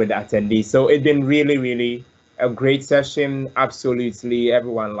with the attendees. So it's been really, really a great session. Absolutely,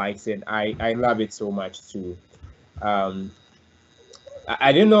 everyone likes it. I love it so much too.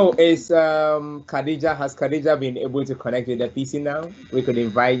 I don't know, has Khadija been able to connect with the PC now? We could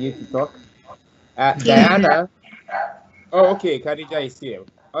invite you to talk. Diana. Oh, okay, Khadija is here.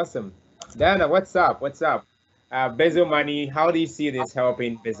 Awesome. Diana, what's up? Bezo Money, how do you see this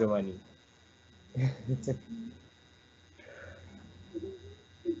helping Bezo Money?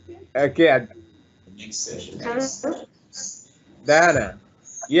 Okay. Diana,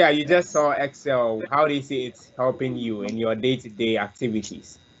 yeah, you just saw Excel. How do you see it helping you in your day-to-day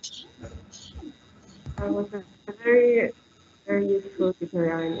activities? It was a very, very useful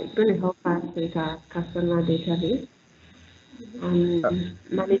tutorial, and it's going to help us with our customer database and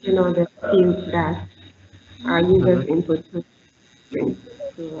managing all the fields that our users input to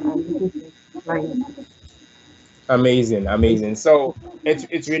our business clients. Amazing. So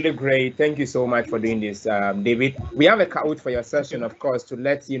it's really great. Thank you so much for doing this, David. We have a code for your session, of course, to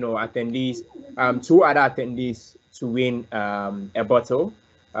let attendees, 2 other attendees to win a bottle,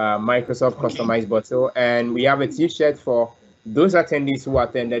 Microsoft customized bottle, and we have a T-shirt for those attendees who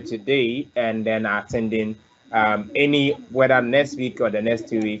attended today and then are attending whether next week or the next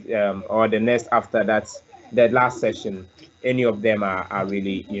 2 weeks or the next after that, the last session. Any of them are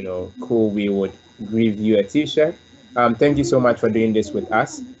really cool. We would give you a T-shirt. Thank you so much for doing this with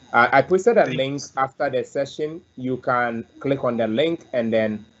us. I posted a link after the session. You can click on the link and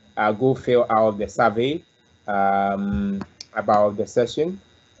then go fill out the survey about the session.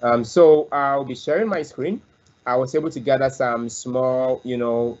 So I'll be sharing my screen. I was able to gather some small,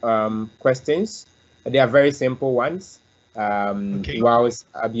 questions. They are very simple ones. Whilst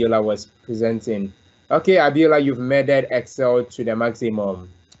Abiola was presenting Okay, Abiola, you've measured Excel to the maximum.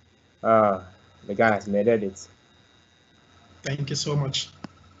 The guy has measured it. Thank you so much.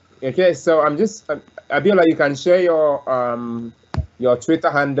 Okay, so I'm just Abiola, you can share your Twitter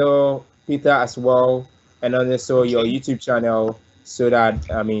handle, Peter, as well, and also your YouTube channel, so that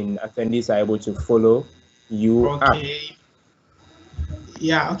attendees are able to follow you. Okay.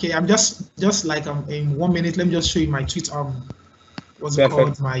 Yeah. Okay. I'm just like in 1 minute. Let me just show you my tweet. What's it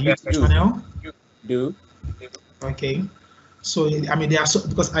called? My YouTube channel. Do. Okay. So I mean, there are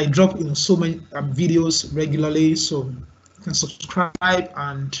because I drop so many videos regularly, so you can subscribe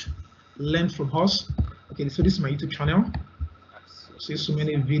and learn from us. Okay, so this is my YouTube channel. See so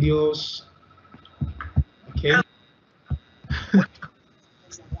many videos. Okay.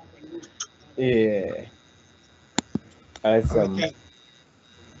 Yeah. Awesome. Okay.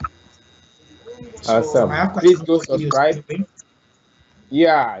 Awesome. Please go subscribe.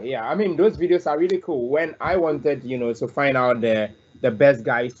 Yeah. I mean, those videos are really cool. When I wanted, to find out the best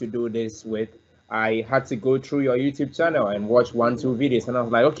guys to do this with, I had to go through your YouTube channel and watch 1-2 videos, and I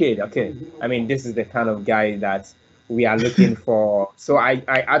was like, okay. I mean, this is the kind of guy that we are looking for. So I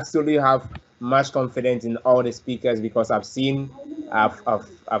absolutely have much confidence in all the speakers, because I've seen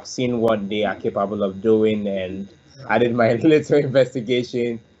what they are capable of doing, and I did my little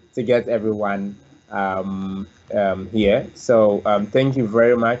investigation to get everyone here. So thank you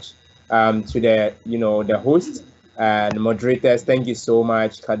very much to the host and moderators. Thank you so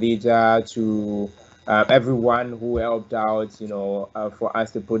much, Khadija, to everyone who helped out, for us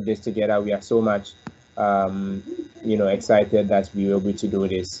to put this together. We are so much excited that we were able to do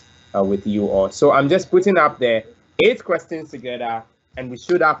this with you all. So I'm just putting up the 8 questions together, and we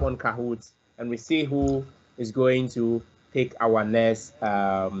shoot up on Kahoot, and we see who is going to take our next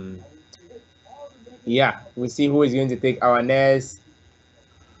we see who is going to take our next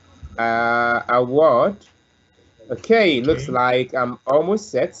award. Okay, looks like I'm almost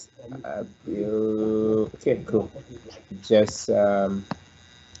set. Okay, cool. Just a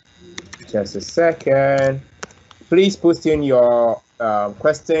second. Please put in your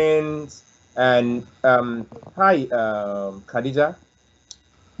questions. And hi, Khadija.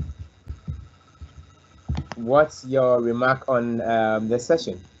 What's your remark on the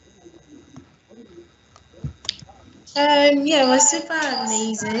session? Yeah, it was super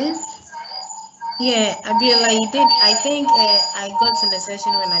amazing. Yeah, Abiola, you did. I think I got to the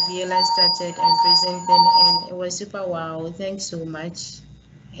session when Abiola started and presenting, and it was super wow. Thanks so much.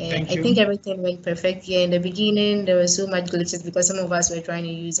 And I think everything went perfect. Yeah, in the beginning, there was so much glitches because some of us were trying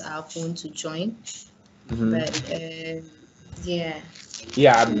to use our phone to join. But yeah.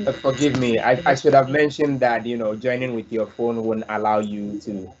 Yeah, forgive me. I should have mentioned that, joining with your phone won't allow you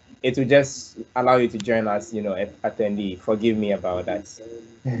to. It will just allow you to join us, attendee. Forgive me about that.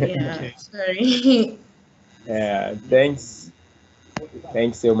 Yeah, sorry. Yeah, thanks.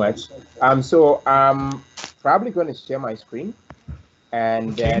 Thanks so much. So I'm probably going to share my screen,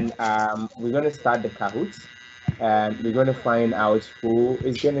 and then we're going to start the Kahoot, and we're going to find out who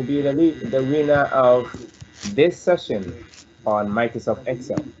is going to be the winner of this session on Microsoft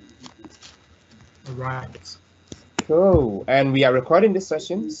Excel. Right. Cool. And we are recording this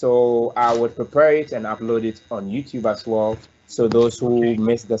session, so I would prepare it and upload it on YouTube as well, so those who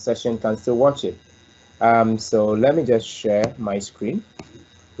missed the session can still watch it. So let me just share my screen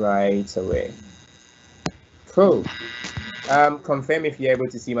right away. Cool. Confirm if you're able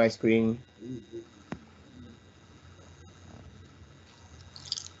to see my screen.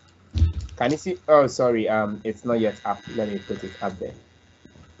 Can you see? Oh, sorry. It's not yet up. Let me put it up there.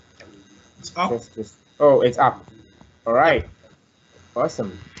 It's up. Oh, it's up. All right.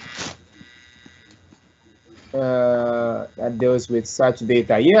 Awesome. That deals with such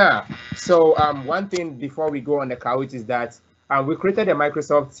data. Yeah. So one thing before we go on the Kahoot is that we created a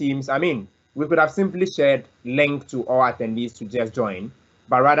Microsoft Teams. I mean, we could have simply shared link to all attendees to just join,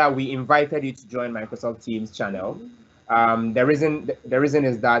 but rather we invited you to join Microsoft Teams channel. The reason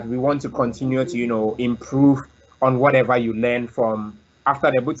is that we want to continue to improve on whatever you learn from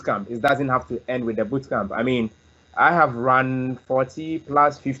after the bootcamp. It doesn't have to end with the bootcamp. I mean, I have run 40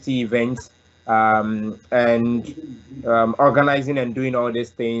 plus 50 events, and organizing and doing all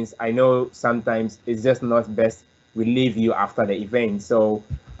these things. I know sometimes it's just not best we leave you after the event. So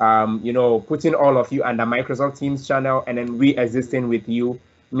putting all of you under Microsoft Teams channel and then we existing with you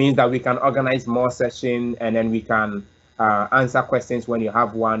means that we can organize more sessions, and then we can answer questions when you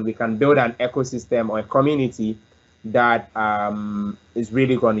have one. We can build an ecosystem or a community that is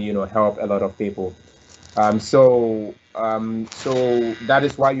really going to help a lot of people. So that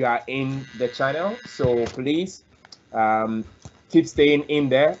is why you are in the channel. So please keep staying in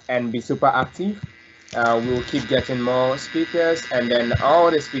there and be super active. we'll keep getting more speakers, and then all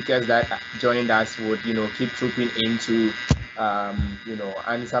the speakers that joined us would, keep trooping into,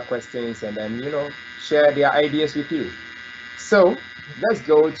 answer questions and then, share their ideas with you. So let's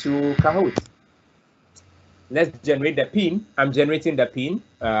go to Kahoot. Let's generate the pin. I'm generating the pin.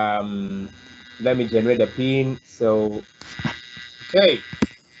 Let me generate the pin. So, okay,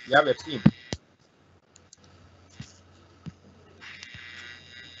 we have a pin.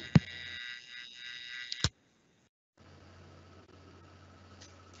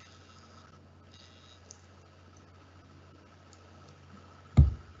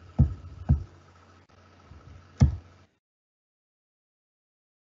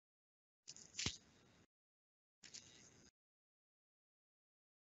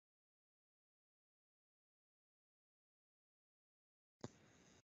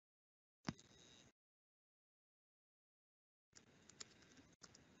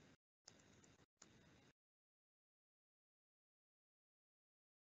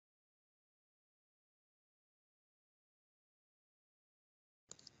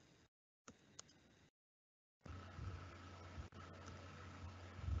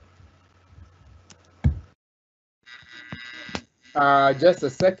 Just a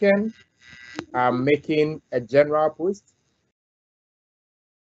second. I'm making a general post.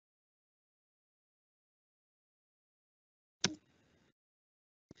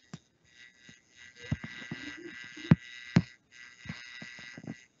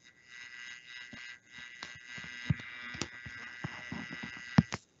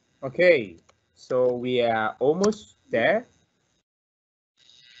 Okay, so we are almost there.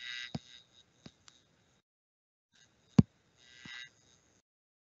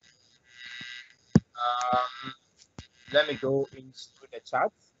 Let me go into the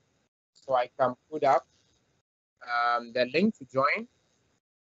chat so I can put up the link to join.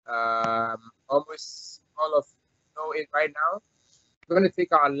 Almost all of you know it right now. We're going to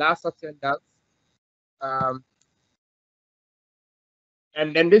take our last attendance. And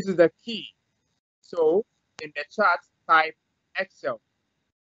then this is the key. So in the chat, type Excel.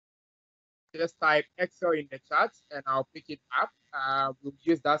 Just type Excel in the chat and I'll pick it up. We'll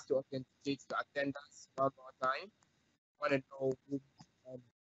use that to authenticate the attendance one more time. I want to know who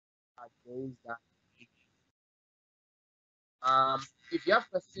are those that if you have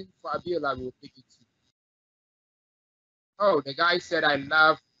questions for Abiola, we'll pick it too. Oh, the guy said I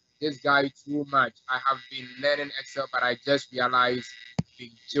love this guy too much. I have been learning Excel, but I just realized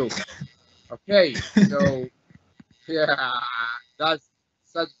big joke. Okay, so yeah, that's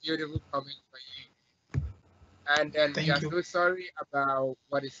such beautiful comment for you. And then we are so sorry about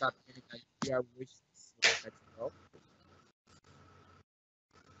what is happening in Nigeria, which is so well.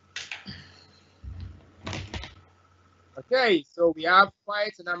 Okay, so we have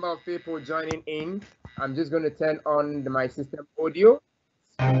quite a number of people joining in. I'm just going to turn on my system audio.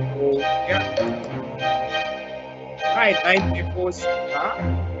 So, yeah. Hi, 9 people so far.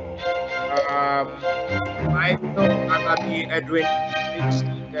 Michael, Anabi, Edwin,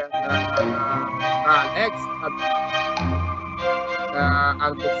 Alex,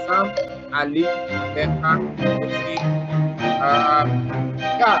 Uncle Sam, Ali, Becca,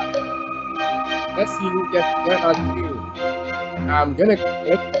 yeah. Let's see who gets join us too. I'm gonna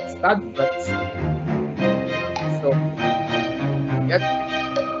start but so get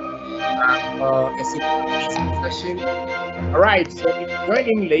a session. All right, so if you're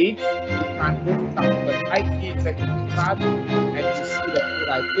joining late, you can go to the IT technical tab and you see the code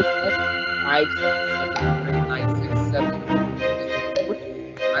I posted 567.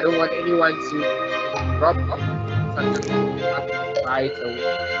 I don't want anyone to drop off. Right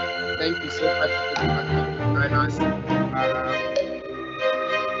away. Thank you so much for joining us.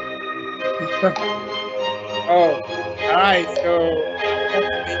 Oh, all right. So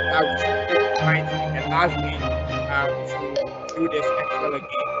and lastly, to do this Excel again.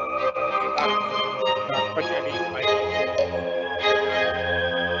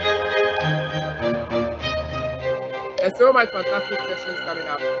 There's so much fantastic sessions coming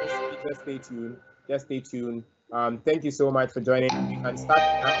up. Just stay tuned. Just stay tuned. Thank you so much for joining. We can start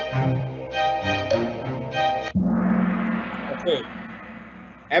now. Okay.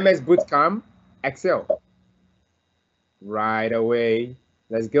 MS Bootcamp, Excel. Right away.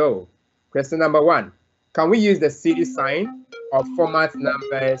 Let's go. Question number 1. Can we use the city sign or format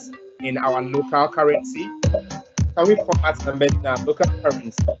numbers in our local currency? Can we format numbers in our local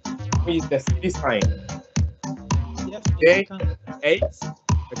currency? Can we use the city sign? Yes, okay. 8.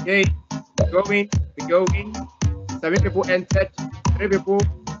 Okay. We're going. 7 people entered. 3 people.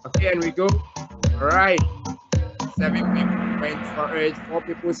 Okay, and we go. All right. 7 people went for it. 4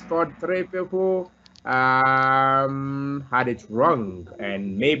 people scored. 3 people. had it wrong,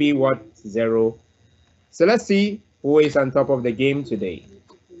 and maybe what 0. So let's see who is on top of the game today.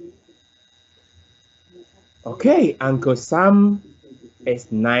 Okay, Uncle Sam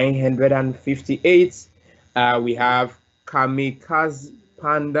is 958. We have Kamikaze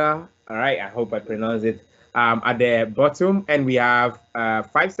Panda. All right, I hope I pronounce it. At the bottom, and we have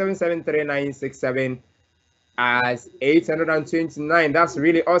 5773967 as 829. That's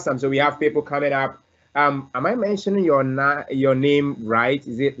really awesome. So we have people coming up. Am I mentioning your name right?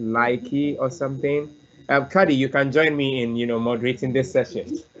 Is it Likey or something? Cuddy, you can join me in moderating this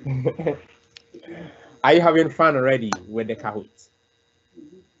session. Are you having fun already with the Kahoot?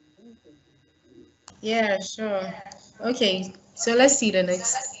 Yeah, sure. Okay, so let's see the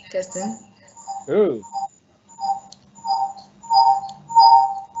next question. Ooh.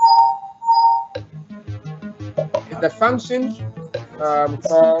 The function called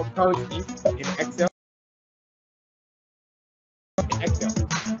count if in Excel.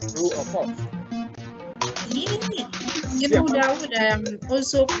 True or false? You know, Dawood, I am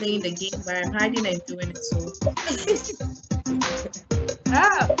also playing the game, but I'm hiding and doing it. So.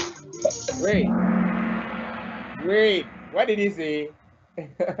 Wait. What did he say?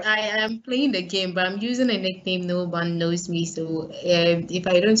 I am playing the game, but I'm using a nickname no one knows me. So if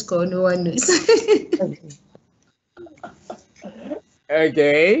I don't score, no one knows.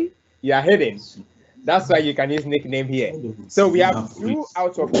 Okay, you're hidden. That's why you can use nickname here. So we have 2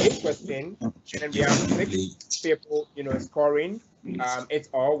 out of 8 questions, and we have 6 people, scoring. It's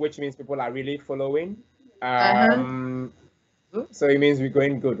all, which means people are really following. So it means we're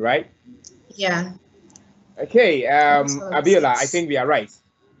going good, right? Yeah. Okay, Abiola, I think we are right.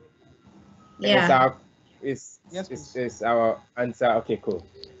 Yeah. It's our answer. Okay, cool.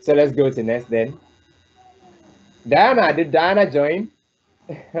 So let's go to next then. Diana, did Diana join?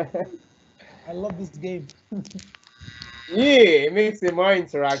 I love this game. Yeah, it makes it more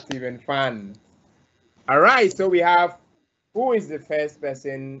interactive and fun. All right, so we have, who is the first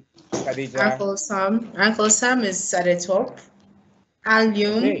person, Khadija? Uncle Sam. Uncle Sam is at the top.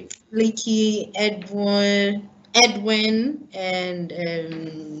 Alium, okay. Leaky, Edwin, and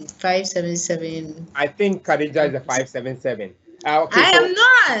 577. I think Khadija is a 577. Okay, I am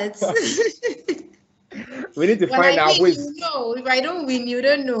not. We need to find out who is. No, if I don't win, you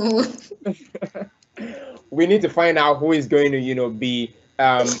don't know. We need to find out who is going to, be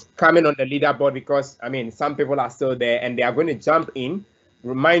coming on the leaderboard, because some people are still there and they are going to jump in.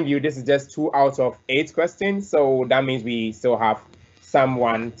 Remind you, this is just 2 out of 8 questions, so that means we still have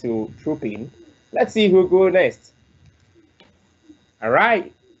someone to troop in. Let's see who goes next. All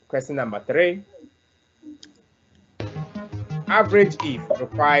right, question number 3. Average if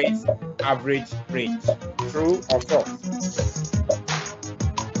requires average range. True or false?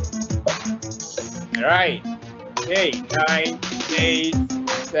 All right. Okay, 9, 8,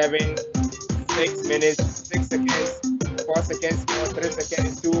 7, 6 minutes, 6 seconds, 4 seconds, 3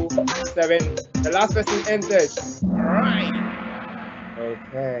 seconds, 2, 7. The last person enters. All right.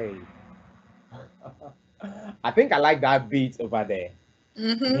 Okay. I think I like that beat over there.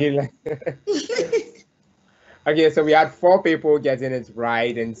 Okay, so we had 4 people getting it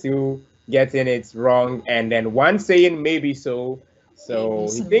right and 2 getting it wrong, and then 1 saying maybe so. So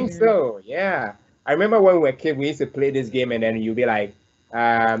he thinks so. Yeah. I remember when we were kids, we used to play this game, and then you'd be like,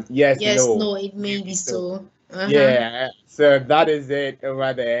 yes, no, it may be so. Yeah. So that is it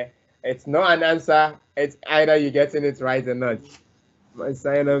over there. It's not an answer. It's either you're getting it right or not. My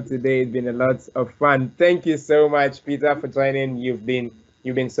sign up today has been a lot of fun. Thank you so much, Peter, for joining. You've been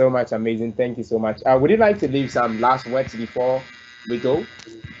so much amazing. Thank you so much. Would you like to leave some last words before we go,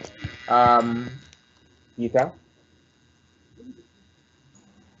 Peter?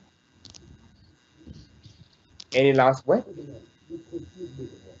 Any last word?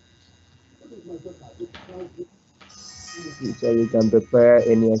 So you can prepare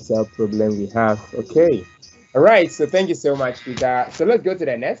any Excel problem we have. Okay. All right. So thank you so much, Peter. So let's go to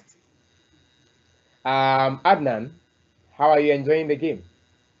the next. Adnan, how are you enjoying the game?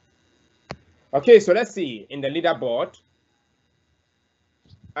 Okay, so let's see in the leaderboard.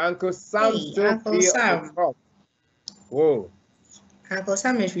 Uncle Sam still Uncle Sam. on the top. Whoa. Uncle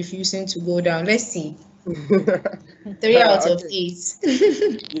Sam is refusing to go down. Let's see. 3 out of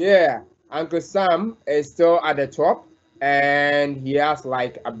 8. Yeah, Uncle Sam is still at the top, and he has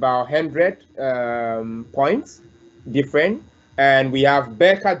like about 100 points different. And we have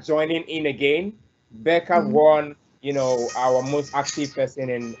Becca joining in again. Becca won, our most active person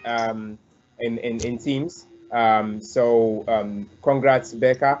in teams. So congrats,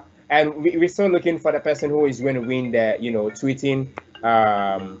 Becca. And we're still looking for the person who is going to win the, tweeting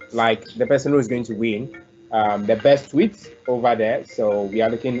like the person who is going to win the best tweets over there. So we are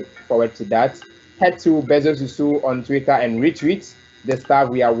looking forward to that. Head to Bezos Susu on Twitter and retweet the stuff.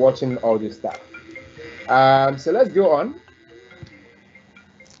 We are watching all this stuff. So let's go on.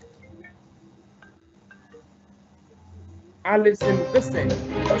 Alison Vincent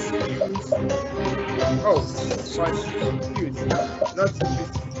was used. Oh, was used. Not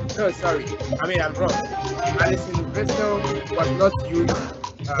used. No, sorry. I mean, I'm wrong. Alison Vincent was not used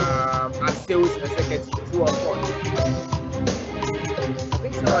as sales executive. True or false? I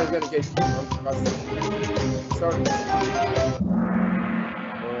think someone is going to get it wrong. Sorry.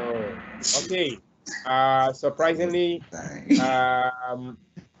 Oh, okay. Surprisingly,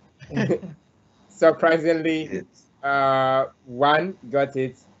 surprisingly, one got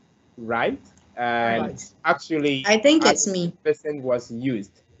it right, and Right. actually, I think it's me. person was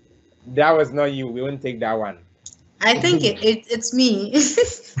used. That was not you. We won't take that one. I think it's me.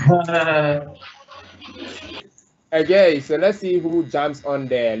 Okay, so let's see who jumps on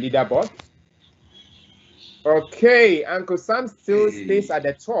the leaderboard. Okay, Uncle Sam still stays at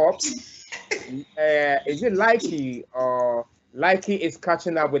the top. Is it Likey or Likey is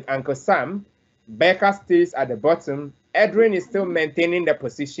catching up with Uncle Sam? Becca stays at the bottom. Edwin is still maintaining the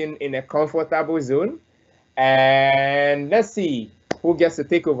position in a comfortable zone. And let's see who gets to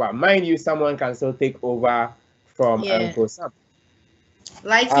take over. Mind you, someone can still take over from Yeah. Uncle Sam.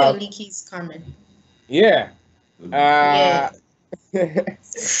 Like your leaky is coming. Yeah. Yeah. We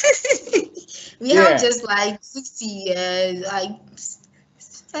Yeah. have just like 60 years,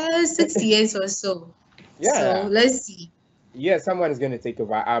 60 years or so. Yeah. So let's see. Yeah, someone is going to take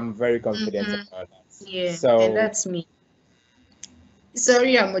over. I'm very confident about that. Yeah, So and that's me.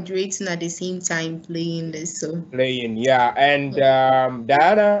 Sorry, I'm moderating at the same time playing this. So playing, yeah. And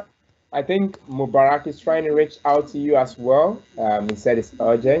Diana, I think Mubarak is trying to reach out to you as well. He said it's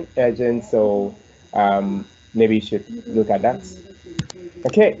urgent. So maybe you should look at that.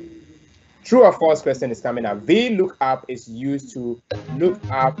 Okay. True or false question is coming up. VLOOKUP is used to look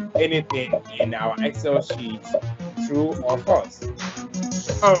up anything in our Excel sheet. True or false?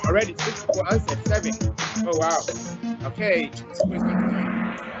 Oh, already 6 people answered, 7. Oh, wow. Okay.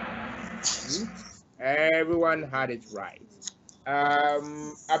 Everyone had it right.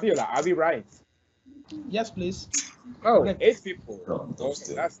 Abiola, are we right? Yes, please. Oh, Okay. 8 people. Oh,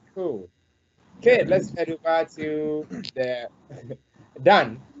 that's cool. Okay, let's head over to the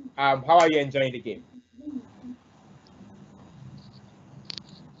Dan. How are you enjoying the game?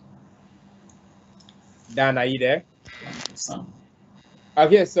 Dan, are you there?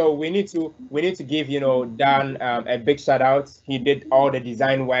 Okay, so we need to give Dan a big shout out. He did all the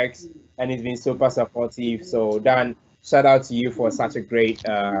design works and he's been super supportive. So Dan, shout out to you for such a great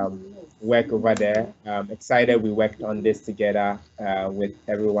work over there. Excited we worked on this together with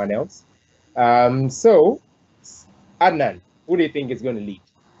everyone else. So Adnan, who do you think is going to lead?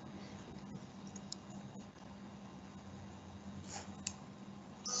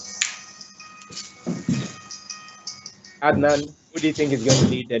 Adnan, who do you think is going to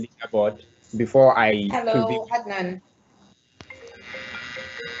lead the leaderboard before I? hello, Adnan.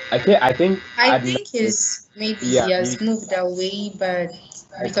 I think he's maybe he has moved away, but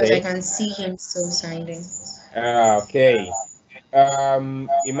because I can see him still signing. Okay.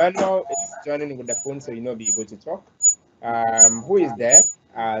 Emmanuel is joining with the phone, so be able to talk. Who is there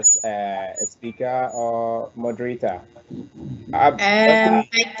as a speaker or moderator? I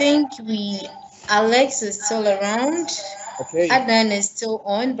think Alex is still around. Okay. Adnan is still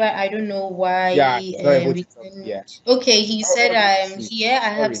on, but I don't know why. Yeah. Okay, he said I'm here. I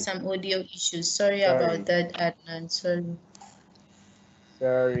have some audio issues. Sorry about that, Adnan. Sorry.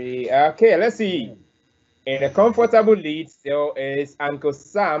 Okay, let's see. In a comfortable lead still is Uncle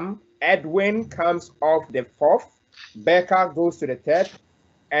Sam. Edwin comes off the 4th. Becca goes to the 3rd.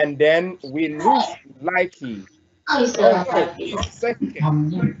 And then we lose Likey. He's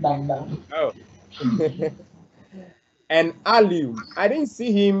 2nd. Oh. And Aliu, I didn't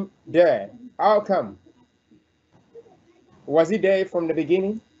see him there. How come? Was he there from the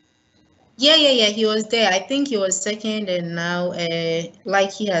beginning? Yeah. He was there. I think he was 2nd, and now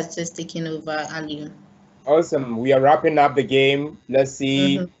Likey has just taken over Aliu. Awesome. We are wrapping up the game. Let's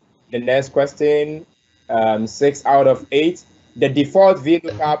see the next question. 6 out of 8. The default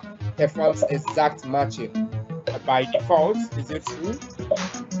VLOOKUP performs exact matching. By default, is it true?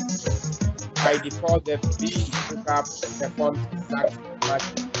 By default, the VLOOKUP performs exact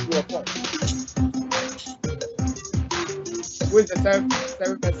matching. True or false? Who is the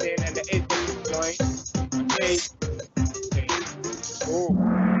 7th person and the 8th person join? Okay. Oh.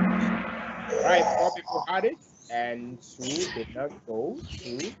 All right, 4 people had it, and 2 did not go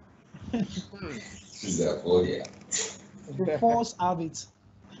to. The force habit.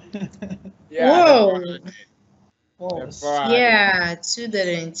 Yeah, Whoa. the Force. four. Yeah, 2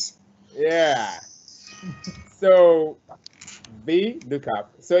 didn't. Yeah. So B, look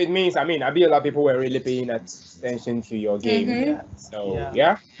up. So it means, I mean, I be a lot of people were really paying attention to your game. Mhm. So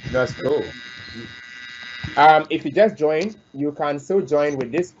yeah, that's cool. If you just joined, you can still join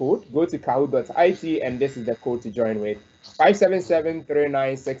with this code. Go to kahoot.it and this is the code to join with.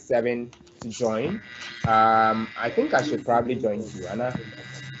 5773967 to join. I think I should probably join too, Anna.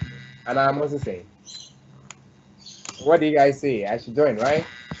 Anna, I'm also saying. What do you guys say? I should join, right?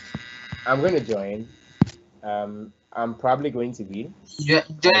 I'm going to join. I'm probably going to be. Join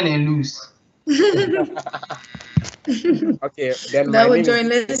and lose. Okay, then That my would name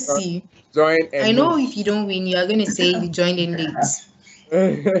join. is Let's see. Join and I know lose. if you don't win, you are going to say you joined in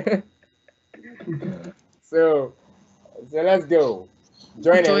late. so let's go.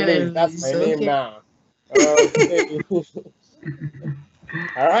 Join and lose. That's my name now. Okay.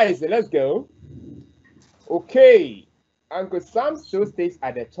 All right, so let's go. Okay. Uncle Sam still stays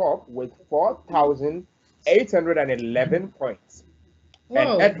at the top with 4,811 points. Whoa.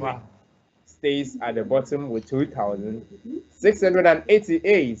 And Edwin stays at the bottom with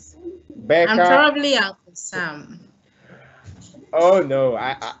 2,688. Becca. I'm probably Uncle Sam. Oh no,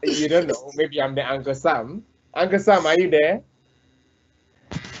 you don't know. Maybe I'm the Uncle Sam. Uncle Sam, are you there?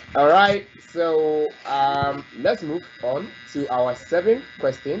 All right, so let's move on to our 7th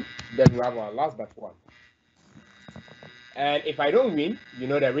question. Then we have our last but one. And if I don't win, you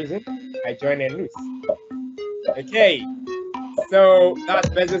know the reason. I join and lose. Okay, so that's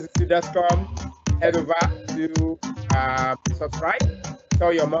business.com. Head over to subscribe.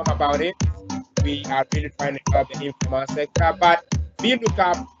 Tell your mom about it. We are really trying to help the informal sector, but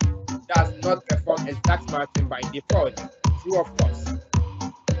VLOOKUP does not perform exact matching by default. True, of course.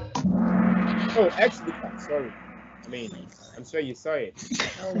 Oh, XLOOKUP, sorry. I mean, I'm sure you saw it.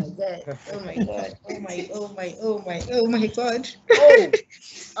 Oh my god. Oh my god. Oh my god.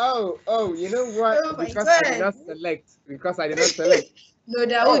 Oh, you know what? Oh my because god. I did not select. No,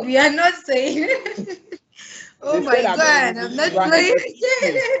 that would we are not saying. Oh They my said god, I'm not playing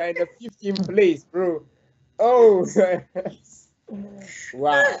again. in the 15th place, bro. Oh,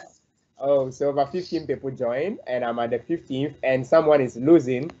 wow. Oh, so over 15 people join, and I'm at the 15th, and someone is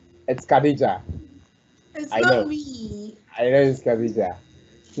losing. It's Khadija. It's I not know. me. I know it's Khadija.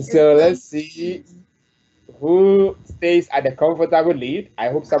 So let's see who stays at the comfortable lead. I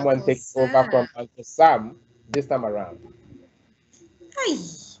hope someone Uncle takes over from Sam. Uncle Sam this time around. Hi.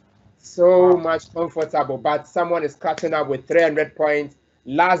 So much comfortable, but someone is catching up with 300 points.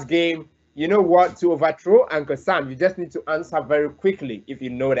 Last game, you know what? To overthrow Uncle Sam, you just need to answer very quickly if you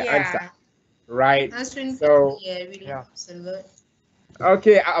know the answer, right? Answering So, really helps a lot.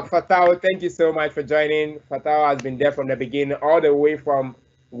 okay, Fatao, thank you so much for joining. Fatao has been there from the beginning, all the way from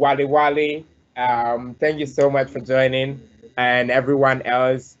Wali Wali. Thank you so much for joining, and everyone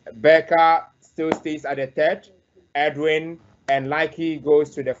else. Becca still stays at the 3rd. Edwin and Likey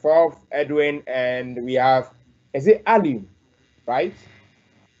goes to the 4th. Edwin, and we have, is it Alium, right?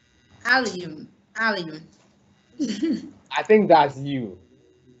 Alium. I think that's you.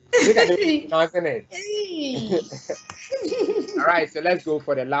 Look at the pronouncing it. All right, so let's go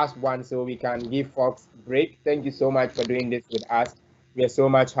for the last one so we can give Fox a break. Thank you so much for doing this with us. We are so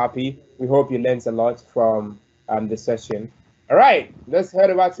much happy. We hope you learned a lot from the session. All right, let's head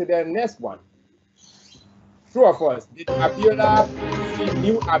over to the next one. True or false? Did Abiola see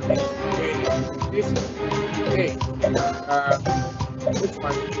new updates during the presentation? Okay. Which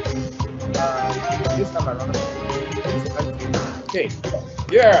one? This time around. Okay.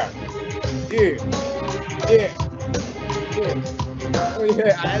 Yeah. Oh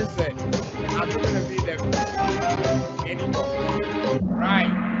yeah, I answered. I'm not gonna be there anymore.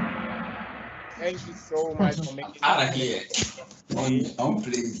 Right. Thank you so much for making Out of here. I'm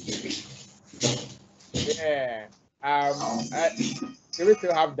playing. Yeah. Do we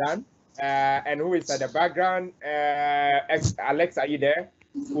still have Dan? And who is at the background? Alex, are you there?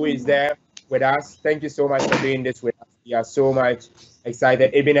 Who is there with us? Thank you so much for doing this with us. We are so much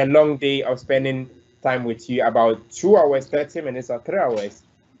excited. It's been a long day of spending time with you, about 2 hours, 30 minutes, or 3 hours.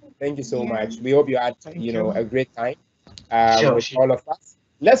 Thank you so much. We hope you had, a great time with all of us.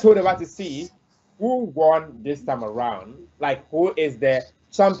 Let's hold over to see who won this time around. Like, who is the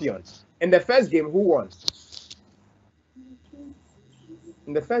champion? In the first game, who won?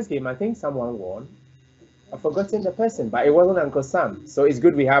 In the first game, I think someone won. I've forgotten the person, but it wasn't Uncle Sam. So it's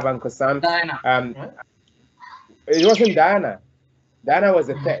good we have Uncle Sam. Diana. It wasn't Diana. Diana was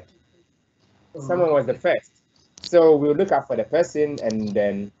the 3rd. Someone was the 1st. So we'll look out for the person, and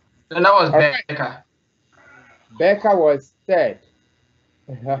then. And that was Right. Becca. Becca was third.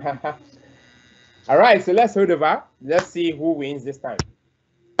 All right, so let's hold over. Let's see who wins this time.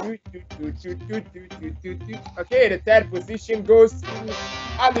 Okay, the third position goes to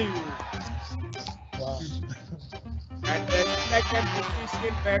Ali. Wow. And the second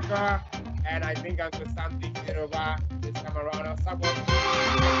position, Becca. And I think Uncle Sam takes it over this time around. Or someone.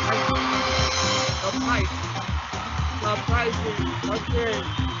 Surprising. Okay.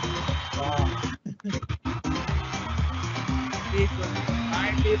 Wow. It was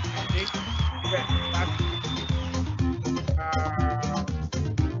highly predicted.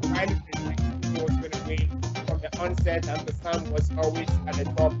 Highly predicted who was going to win from the onset. Uncle Sam was always at the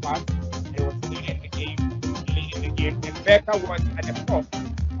top part. It was leading the game. And Becca was at the top.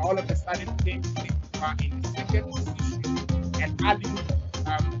 All of a sudden came in the second position, and Ali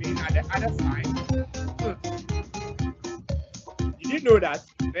being at the other side. Did you know that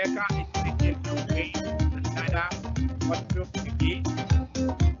Becca is taking away another bottle of the game?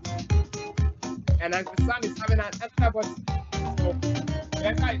 And Uncle Sam is having another bottle. So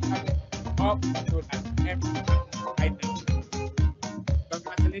Becca is having all bottle at every item.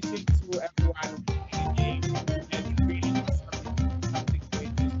 Congratulations to everyone in the game. And really something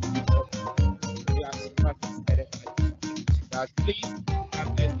great. We are super excited. Please,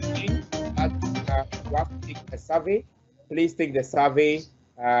 there's the link that you have to take a survey. Please take the survey.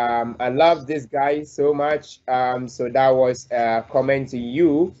 I love this guy so much. So that was a comment to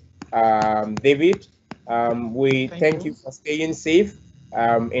you, David. We thank you for staying safe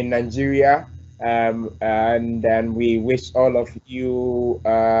in Nigeria. And then we wish all of you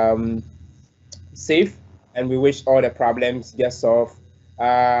safe, and we wish all the problems get solved.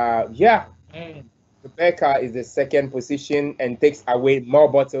 Yeah. Rebecca is the second position and takes away more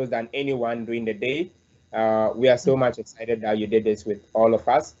bottles than anyone during the day. We are so much excited that you did this with all of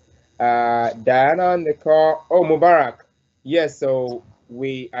us. Diana on the call. Oh, Mubarak. Yes, so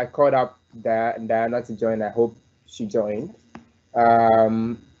I called up Diana to join. I hope she joined.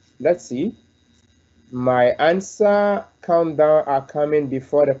 Let's see. My answer countdown are coming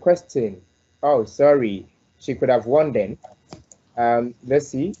before the question. Oh, sorry. She could have won then. Let's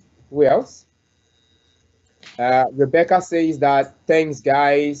see. Who else? Rebecca says that thanks,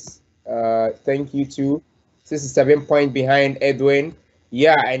 guys. Thank you too. 67 points behind Edwin.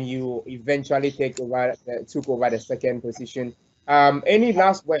 Yeah, and you eventually took over the second position. Any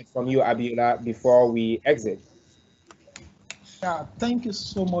last words from you, Abiola, before we exit? Yeah, thank you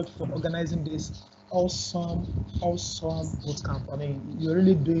so much for organizing this awesome bootcamp. I mean, you're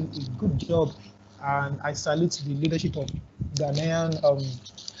really doing a good job, and I salute the leadership of Ghanaian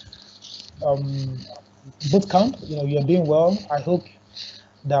bootcamp. You know, you're doing well. I hope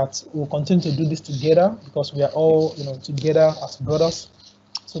that we'll continue to do this together, because we are all, you know, together as brothers.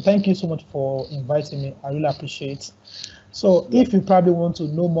 So thank you so much for inviting me. I really appreciate. So if you probably want to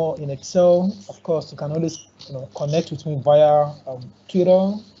know more in Excel, of course, you can always, you know, connect with me via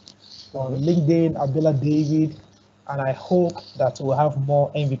Twitter, on LinkedIn, Abiola David, and I hope that we'll have more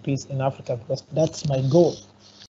MVPs in Africa, because that's my goal.